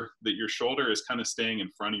sure that your shoulder is kind of staying in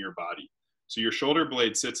front of your body. So your shoulder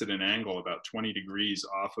blade sits at an angle about 20 degrees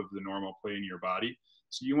off of the normal plane in your body.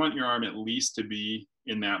 So you want your arm at least to be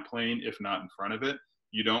in that plane, if not in front of it.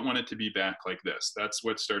 You don't want it to be back like this. That's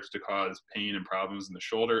what starts to cause pain and problems in the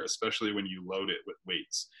shoulder, especially when you load it with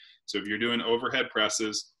weights. So if you're doing overhead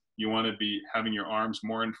presses, you want to be having your arms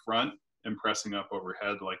more in front and pressing up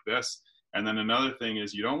overhead like this. And then another thing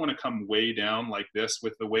is you don't want to come way down like this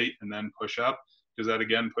with the weight and then push up, because that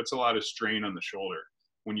again puts a lot of strain on the shoulder.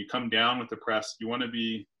 When you come down with the press, you want to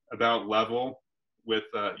be about level with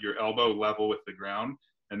your elbow level with the ground,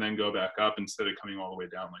 and then go back up instead of coming all the way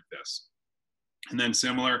down like this. And then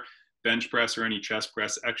similar bench press or any chest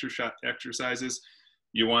press exercises,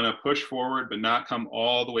 you want to push forward but not come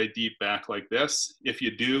all the way deep back like this. If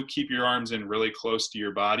you do, keep your arms in really close to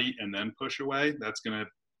your body and then push away. That's going to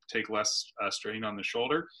take less strain on the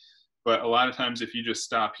shoulder. But a lot of times if you just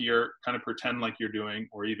stop here, kind of pretend like you're doing,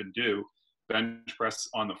 or even do, bench press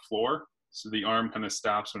on the floor, so the arm kind of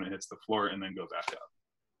stops when it hits the floor, and then go back up.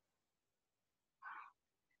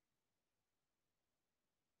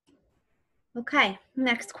 Okay,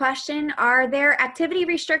 next question. Are there activity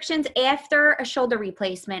restrictions after a shoulder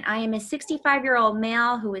replacement? I am a 65-year-old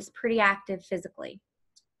male who is pretty active physically.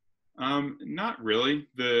 Not really.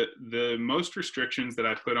 The most restrictions that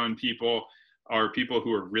I put on people are people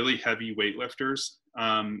who are really heavy weightlifters.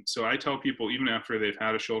 So I tell people, even after they've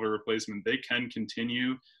had a shoulder replacement, they can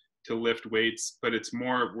continue to lift weights, but it's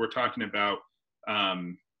more, we're talking about,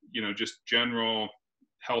 just general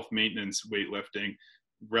health maintenance weightlifting,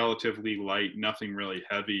 relatively light, nothing really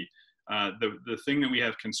heavy. The thing that we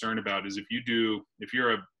have concern about is if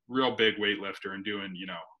you're a real big weightlifter and doing,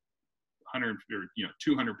 100 or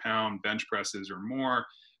 200 pound bench presses or more,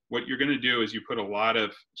 what you're going to do is you put a lot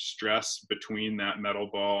of stress between that metal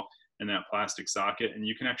ball and that plastic socket, and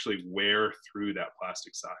you can actually wear through that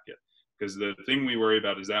plastic socket. Because the thing we worry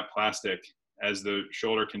about is that plastic, as the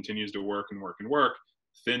shoulder continues to work and work and work,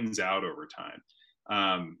 thins out over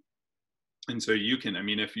time. And so you can,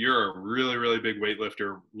 if you're a really, really big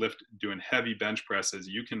weightlifter, doing heavy bench presses,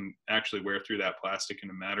 you can actually wear through that plastic in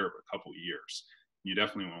a matter of a couple years. You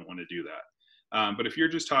definitely won't want to do that. But if you're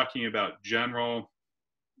just talking about general,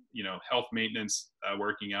 health maintenance,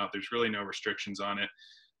 working out, there's really no restrictions on it.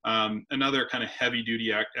 Another kind of heavy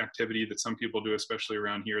duty activity that some people do, especially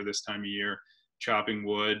around here this time of year, chopping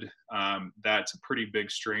wood, that's a pretty big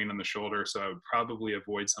strain on the shoulder. So I would probably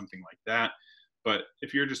avoid something like that. But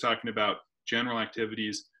if you're just talking about general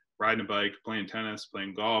activities, riding a bike, playing tennis,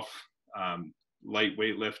 playing golf, light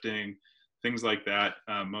weightlifting, things like that,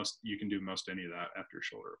 you can do most any of that after a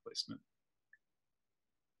shoulder replacement.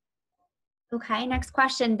 Okay, next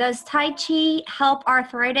question. Does Tai Chi help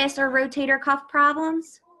arthritis or rotator cuff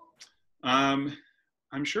problems? I'm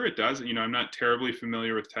sure it does. I'm not terribly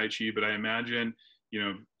familiar with Tai Chi, but I imagine,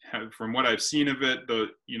 from what I've seen of it,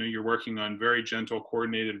 you're working on very gentle,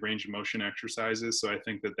 coordinated range of motion exercises. So I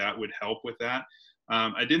think that would help with that.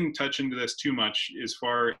 I didn't touch into this too much as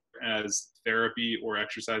far as therapy or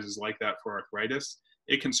exercises like that for arthritis.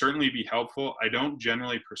 It can certainly be helpful. I don't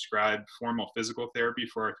generally prescribe formal physical therapy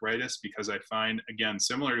for arthritis because I find, again,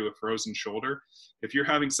 similar to a frozen shoulder, if you're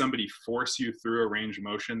having somebody force you through a range of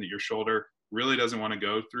motion that your shoulder really doesn't want to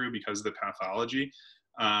go through because of the pathology,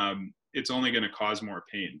 it's only going to cause more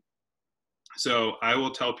pain. So I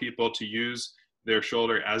will tell people to use their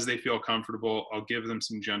shoulder as they feel comfortable. I'll give them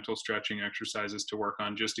some gentle stretching exercises to work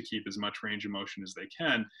on just to keep as much range of motion as they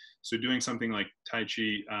can. So doing something like Tai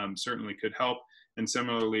Chi certainly could help. And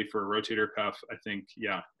similarly for a rotator cuff, I think,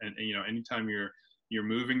 and anytime you're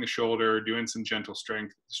moving the shoulder, doing some gentle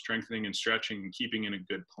strengthening and stretching and keeping in a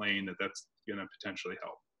good plane, that's going to potentially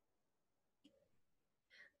help.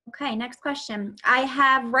 Okay, next question. I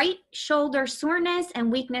have right shoulder soreness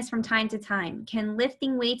and weakness from time to time. Can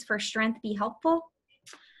lifting weights for strength be helpful?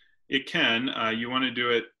 It can. You want to do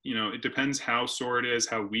it, it depends how sore it is,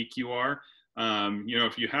 how weak you are.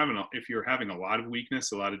 If you're having a lot of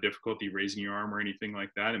weakness, a lot of difficulty raising your arm or anything like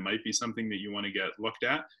that, it might be something that you want to get looked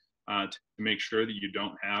at to make sure that you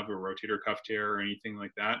don't have a rotator cuff tear or anything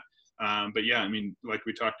like that. But yeah, like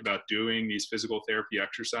we talked about, doing these physical therapy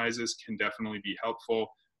exercises can definitely be helpful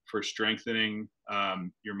for strengthening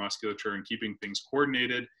your musculature and keeping things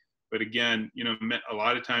coordinated. But again, a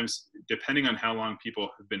lot of times, depending on how long people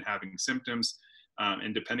have been having symptoms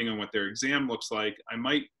and depending on what their exam looks like, I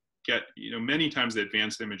might get, many times the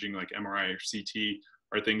advanced imaging like MRI or CT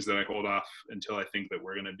are things that I hold off until I think that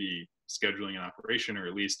we're going to be scheduling an operation or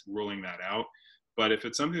at least ruling that out. But if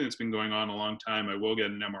it's something that's been going on a long time, I will get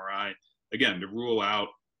an MRI, again, to rule out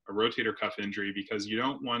a rotator cuff injury, because you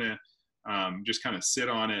don't want to just kind of sit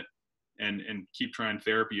on it and keep trying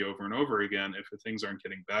therapy over and over again if the things aren't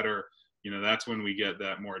getting better. that's when we get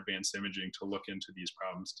that more advanced imaging to look into these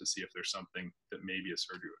problems to see if there's something that maybe a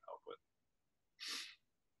surgery would help with.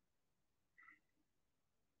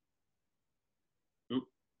 Oop,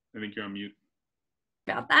 I think you're on mute.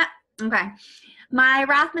 About that. Okay. My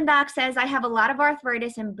Rothman doc says I have a lot of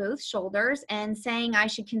arthritis in both shoulders and saying I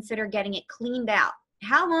should consider getting it cleaned out.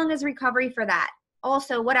 How long is recovery for that?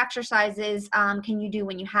 Also, what exercises can you do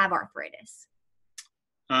when you have arthritis?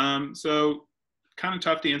 So kind of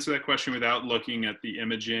tough to answer that question without looking at the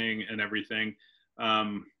imaging and everything.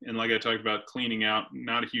 And like I talked about cleaning out,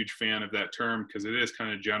 not a huge fan of that term because it is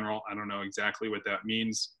kind of general. I don't know exactly what that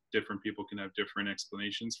means. Different people can have different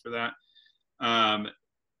explanations for that.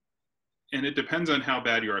 And it depends on how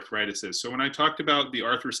bad your arthritis is. So when I talked about the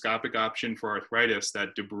arthroscopic option for arthritis,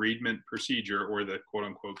 that debridement procedure or the quote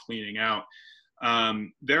unquote cleaning out,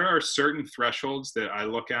 there are certain thresholds that I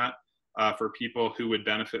look at for people who would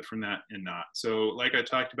benefit from that and not. So like I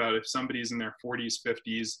talked about, if somebody's in their 40s,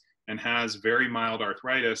 50s and has very mild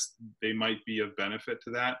arthritis, they might be of benefit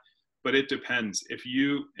to that. But it depends. If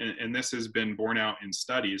you, and this has been borne out in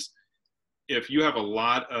studies, if you have a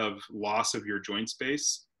lot of loss of your joint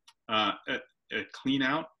space, a clean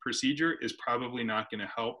out procedure is probably not going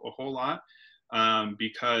to help a whole lot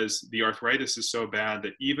because the arthritis is so bad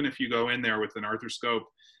that even if you go in there with an arthroscope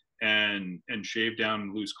and shave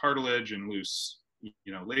down loose cartilage and loose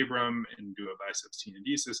labrum and do a biceps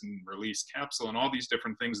tenodesis and release capsule and all these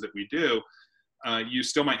different things that we do, you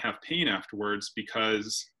still might have pain afterwards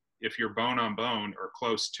because if you're bone on bone or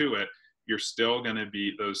close to it, you're still going to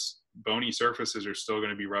be, those bony surfaces are still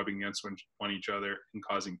going to be rubbing against one each other and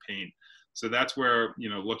causing pain. So that's where,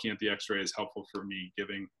 looking at the x-ray is helpful for me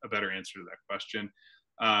giving a better answer to that question.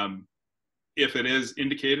 If it is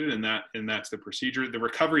indicated and that's the procedure, the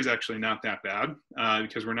recovery is actually not that bad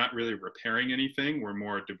because we're not really repairing anything. We're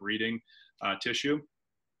more debriding tissue.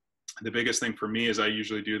 The biggest thing for me is I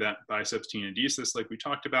usually do that biceps tenodesis like we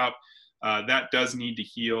talked about. That does need to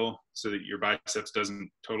heal so that your biceps doesn't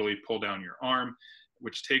totally pull down your arm,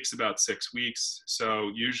 which takes about 6 weeks.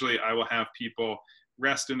 So usually I will have people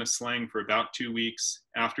rest in a sling for about 2 weeks.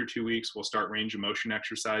 After 2 weeks, we'll start range of motion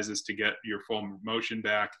exercises to get your full motion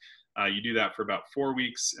back. You do that for about 4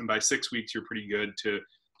 weeks, and by 6 weeks, you're pretty good to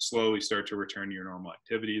slowly start to return to your normal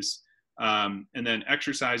activities. And then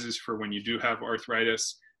exercises for when you do have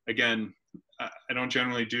arthritis. Again, I don't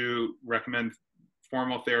generally recommend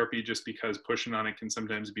formal therapy just because pushing on it can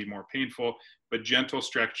sometimes be more painful, but gentle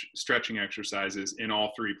stretching exercises in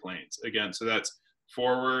all 3 planes. Again, so that's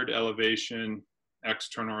forward, elevation,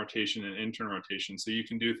 external rotation, and internal rotation. So you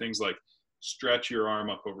can do things like stretch your arm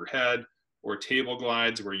up overhead, or table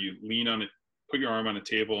glides where you lean on it, put your arm on a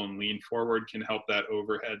table and lean forward can help that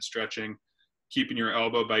overhead stretching. Keeping your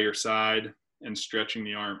elbow by your side and stretching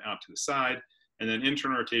the arm out to the side. And then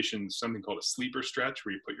internal rotation is something called a sleeper stretch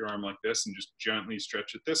where you put your arm like this and just gently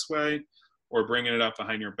stretch it this way, or bringing it up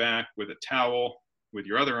behind your back with a towel with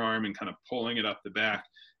your other arm and kind of pulling it up the back.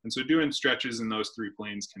 And so doing stretches in those 3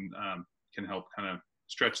 planes can help kind of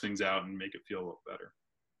stretch things out and make it feel a little better.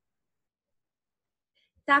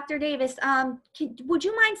 Dr. Davis, would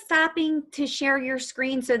you mind stopping to share your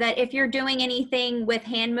screen so that if you're doing anything with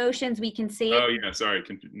hand motions, we can see it? Oh, yeah, sorry.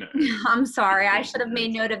 No. I'm sorry. I should have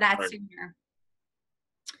made note of that sooner.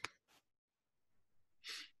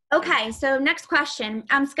 Okay, so next question.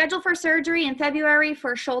 I'm scheduled for surgery in February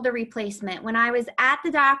for shoulder replacement. When I was at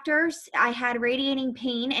the doctor's, I had radiating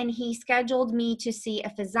pain and he scheduled me to see a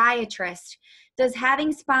physiatrist. Does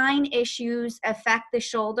having spine issues affect the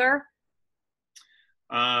shoulder?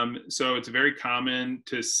 So it's very common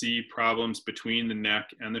to see problems between the neck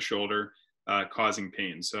and the shoulder causing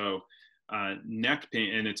pain. So neck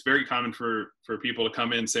pain, and it's very common for people to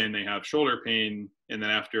come in saying they have shoulder pain, and then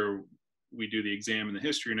after we do the exam and the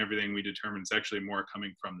history and everything, we determine it's actually more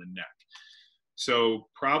coming from the neck. So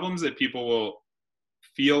problems that people will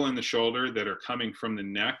feel in the shoulder that are coming from the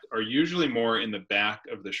neck are usually more in the back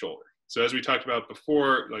of the shoulder. So as we talked about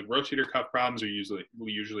before, like rotator cuff problems are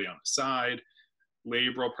usually on the side.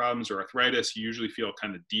 Labral problems or arthritis, you usually feel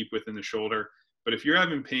kind of deep within the shoulder. But if you're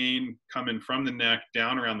having pain coming from the neck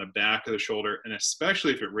down around the back of the shoulder, and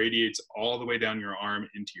especially if it radiates all the way down your arm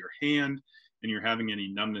into your hand, and you're having any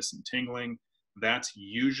numbness and tingling, that's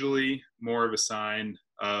usually more of a sign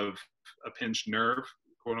of a pinched nerve,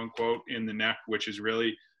 quote unquote, in the neck, which is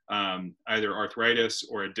really either arthritis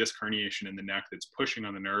or a disc herniation in the neck that's pushing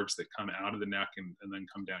on the nerves that come out of the neck and then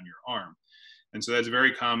come down your arm. And so that's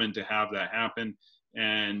very common to have that happen.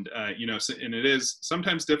 And, and it is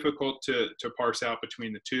sometimes difficult to parse out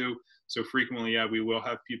between the two. So frequently, yeah, we will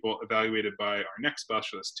have people evaluated by our neck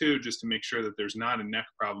specialist too, just to make sure that there's not a neck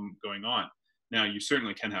problem going on. Now, you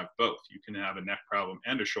certainly can have both. You can have a neck problem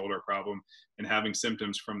and a shoulder problem, and having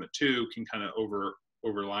symptoms from the two can kind of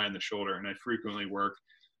overlie on the shoulder. And I frequently work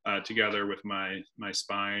together with my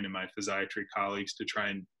spine and my physiatry colleagues to try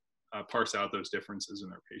and parse out those differences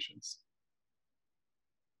in our patients.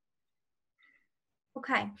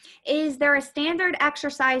 Okay. Is there a standard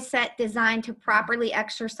exercise set designed to properly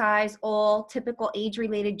exercise all typical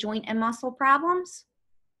age-related joint and muscle problems?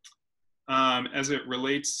 As it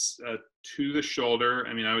relates to the shoulder,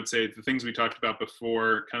 I mean, I would say the things we talked about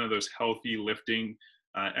before, kind of those healthy lifting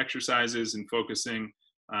exercises and focusing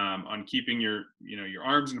on keeping your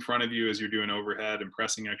arms in front of you as you're doing overhead and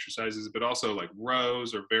pressing exercises, but also like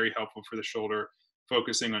rows are very helpful for the shoulder.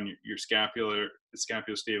 Focusing on your scapular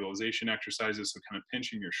stabilization exercises, so kind of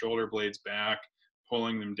pinching your shoulder blades back,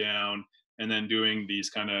 pulling them down, and then doing these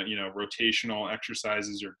kind of rotational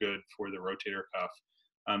exercises are good for the rotator cuff.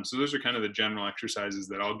 So those are kind of the general exercises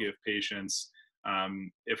that I'll give patients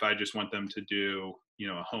if I just want them to do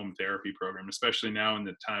a home therapy program, especially now in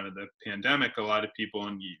the time of the pandemic. A lot of people,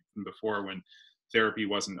 and even before when therapy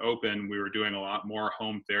wasn't open, we were doing a lot more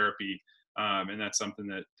home therapy, and that's something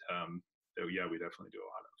that yeah, we definitely do a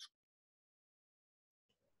lot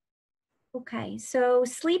of. Okay, so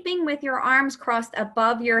sleeping with your arms crossed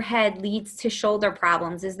above your head leads to shoulder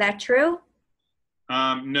problems. Is that true?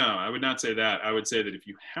 No, I would not say that. I would say that if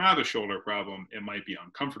you have a shoulder problem, it might be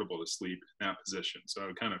uncomfortable to sleep in that position. So I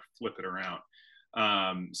would kind of flip it around.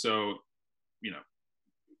 So,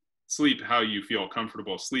 sleep how you feel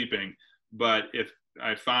comfortable sleeping. But if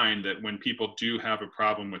I find that when people do have a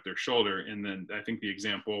problem with their shoulder, and then I think the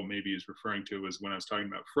example maybe is referring to was when I was talking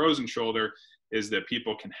about frozen shoulder, is that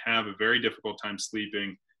people can have a very difficult time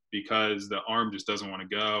sleeping because the arm just doesn't want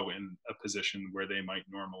to go in a position where they might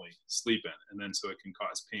normally sleep in. And then so it can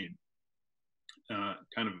cause pain.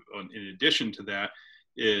 Kind of in addition to that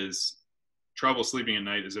is trouble sleeping at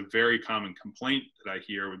night is a very common complaint that I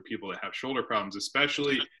hear with people that have shoulder problems,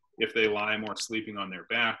 especially if they lie more sleeping on their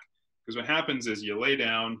back. Because what happens is you lay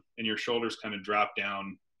down and your shoulders kind of drop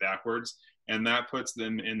down backwards, and that puts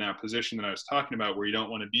them in that position that I was talking about where you don't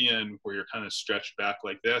want to be in, where you're kind of stretched back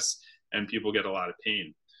like this, and people get a lot of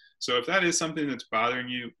pain. So if that is something that's bothering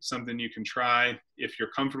you, something you can try, if you're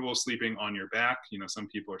comfortable sleeping on your back, some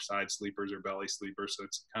people are side sleepers or belly sleepers, so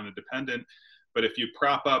it's kind of dependent. But if you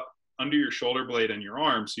prop up under your shoulder blade and your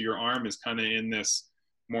arm, so your arm is kind of in this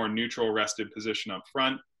more neutral rested position up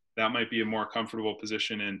front, that might be a more comfortable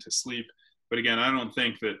position in to sleep. But again, I don't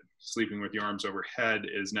think that sleeping with your arms overhead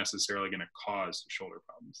is necessarily going to cause shoulder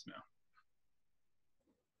problems now.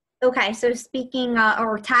 Okay, so speaking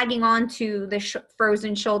or tagging on to the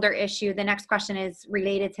frozen shoulder issue, the next question is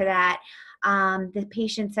related to that. The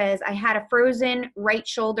patient says, I had a frozen right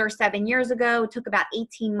shoulder 7 years ago. It took about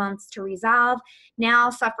 18 months to resolve. Now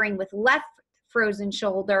suffering with left frozen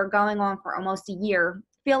shoulder going on for almost a year.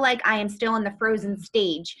 Feel like I am still in the frozen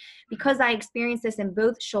stage. Because I experience this in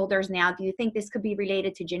both shoulders now, do you think this could be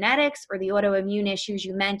related to genetics or the autoimmune issues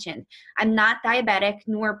you mentioned? I'm not diabetic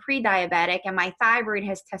nor pre-diabetic, and my thyroid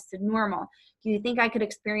has tested normal. Do you think I could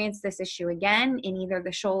experience this issue again in either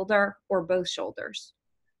the shoulder or both shoulders?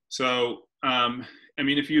 So,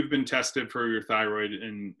 if you've been tested for your thyroid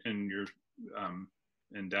and your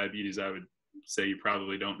and diabetes, I would say you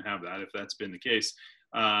probably don't have that if that's been the case.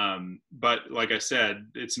 But like I said,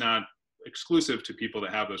 it's not exclusive to people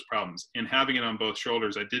that have those problems. And having it on both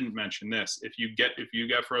shoulders, I didn't mention this. If you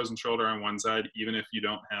get frozen shoulder on one side, even if you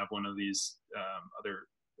don't have one of these other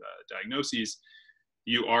diagnoses,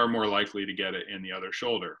 you are more likely to get it in the other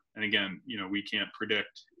shoulder. And again, we can't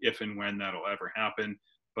predict if and when that'll ever happen.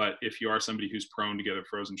 But if you are somebody who's prone to get a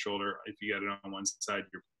frozen shoulder, if you get it on one side,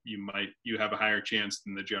 you have a higher chance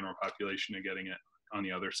than the general population of getting it on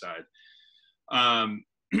the other side.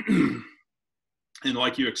 And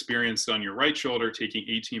like you experienced on your right shoulder, taking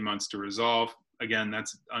 18 months to resolve, again,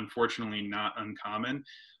 that's unfortunately not uncommon.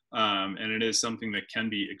 And it is something that can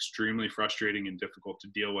be extremely frustrating and difficult to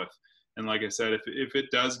deal with. And like I said, if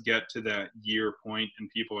it does get to that year point and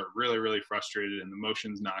people are really, really frustrated and the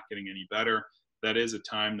motion's not getting any better, that is a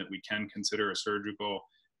time that we can consider a surgical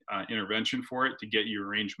intervention for it to get your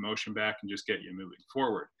range of motion back and just get you moving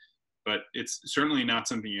forward. But it's certainly not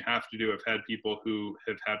something you have to do. I've had people who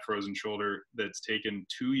have had frozen shoulder that's taken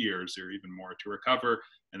 2 years or even more to recover,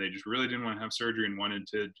 and they just really didn't want to have surgery and wanted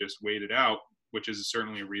to just wait it out, which is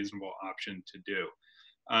certainly a reasonable option to do.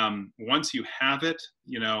 Once you have it,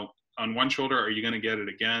 on one shoulder, are you going to get it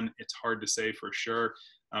again? It's hard to say for sure.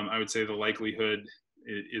 I would say the likelihood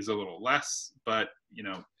is a little less, but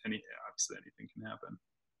obviously anything can happen.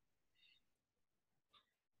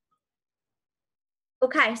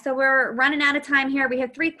 Okay, so we're running out of time here. We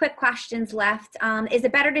have 3 quick questions left. Is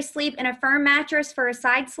it better to sleep in a firm mattress for a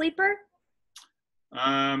side sleeper?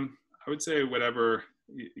 I would say whatever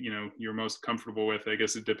you're most comfortable with. I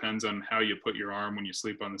guess it depends on how you put your arm when you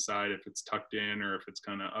sleep on the side, if it's tucked in or if it's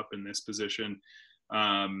kind of up in this position.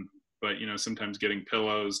 But sometimes getting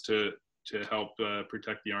pillows to help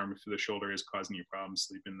protect the arm if the shoulder is causing you problems,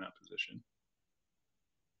 sleep in that position.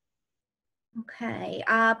 Okay,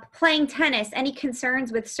 playing tennis, any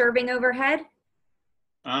concerns with serving overhead?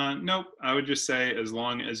 Nope. I would just say as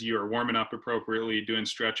long as you are warming up appropriately, doing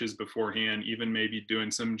stretches beforehand, even maybe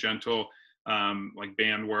doing some gentle like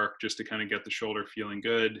band work just to kind of get the shoulder feeling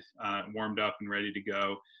good, warmed up and ready to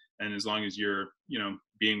go. And as long as you're,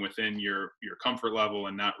 being within your comfort level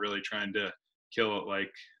and not really trying to kill it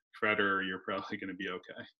like Federer, you're probably going to be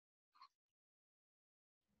okay.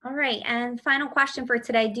 All right, and final question for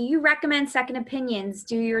today. Do you recommend second opinions?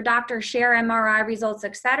 Do your doctor share MRI results,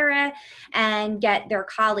 et cetera, and get their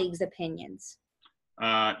colleagues' opinions?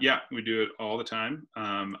 Yeah, we do it all the time.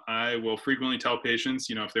 I will frequently tell patients,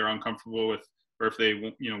 if they're uncomfortable with, or if they,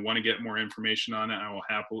 want to get more information on it, I will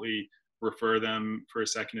happily refer them for a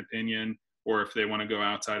second opinion. Or if they want to go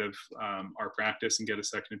outside of our practice and get a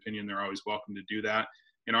second opinion, they're always welcome to do that.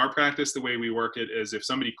 In our practice, the way we work it is if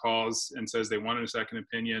somebody calls and says they wanted a second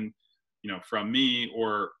opinion, from me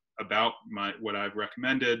or about what I've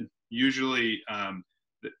recommended, usually our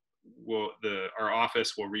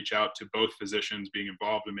office will reach out to both physicians being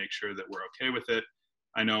involved to make sure that we're okay with it.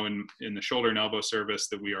 I know in the shoulder and elbow service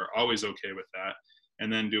that we are always okay with that.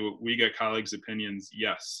 And then do we get colleagues' opinions?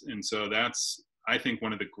 Yes. And so that's, I think,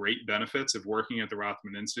 one of the great benefits of working at the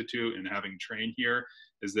Rothman Institute and having trained here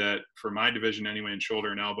is that for my division anyway, in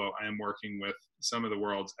shoulder and elbow, I am working with some of the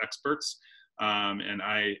world's experts. And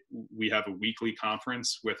we have a weekly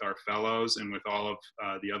conference with our fellows and with all of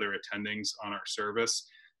the other attendings on our service.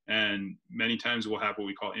 And many times we'll have what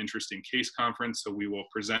we call interesting case conference. So we will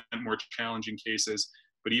present more challenging cases.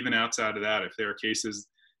 But even outside of that, if there are cases,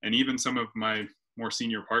 and even some of my more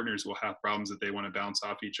senior partners will have problems that they want to bounce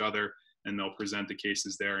off each other, and they'll present the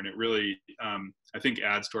cases there. And it really, I think,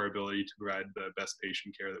 adds to our ability to provide the best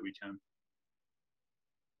patient care that we can.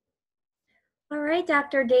 All right,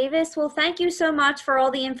 Dr. Davis. Well, thank you so much for all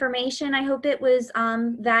the information. I hope it was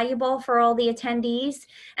valuable for all the attendees.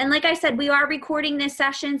 And like I said, we are recording this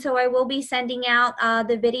session, so I will be sending out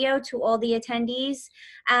the video to all the attendees.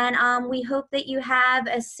 And we hope that you have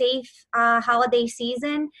a safe holiday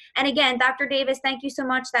season. And again, Dr. Davis, thank you so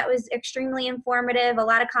much. That was extremely informative. A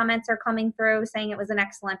lot of comments are coming through saying it was an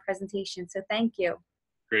excellent presentation, so thank you.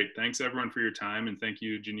 Great. Thanks, everyone, for your time. And thank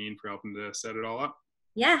you, Janine, for helping to set it all up.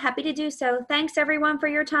 Yeah, happy to do so. Thanks, everyone, for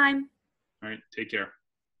your time. All right. Take care.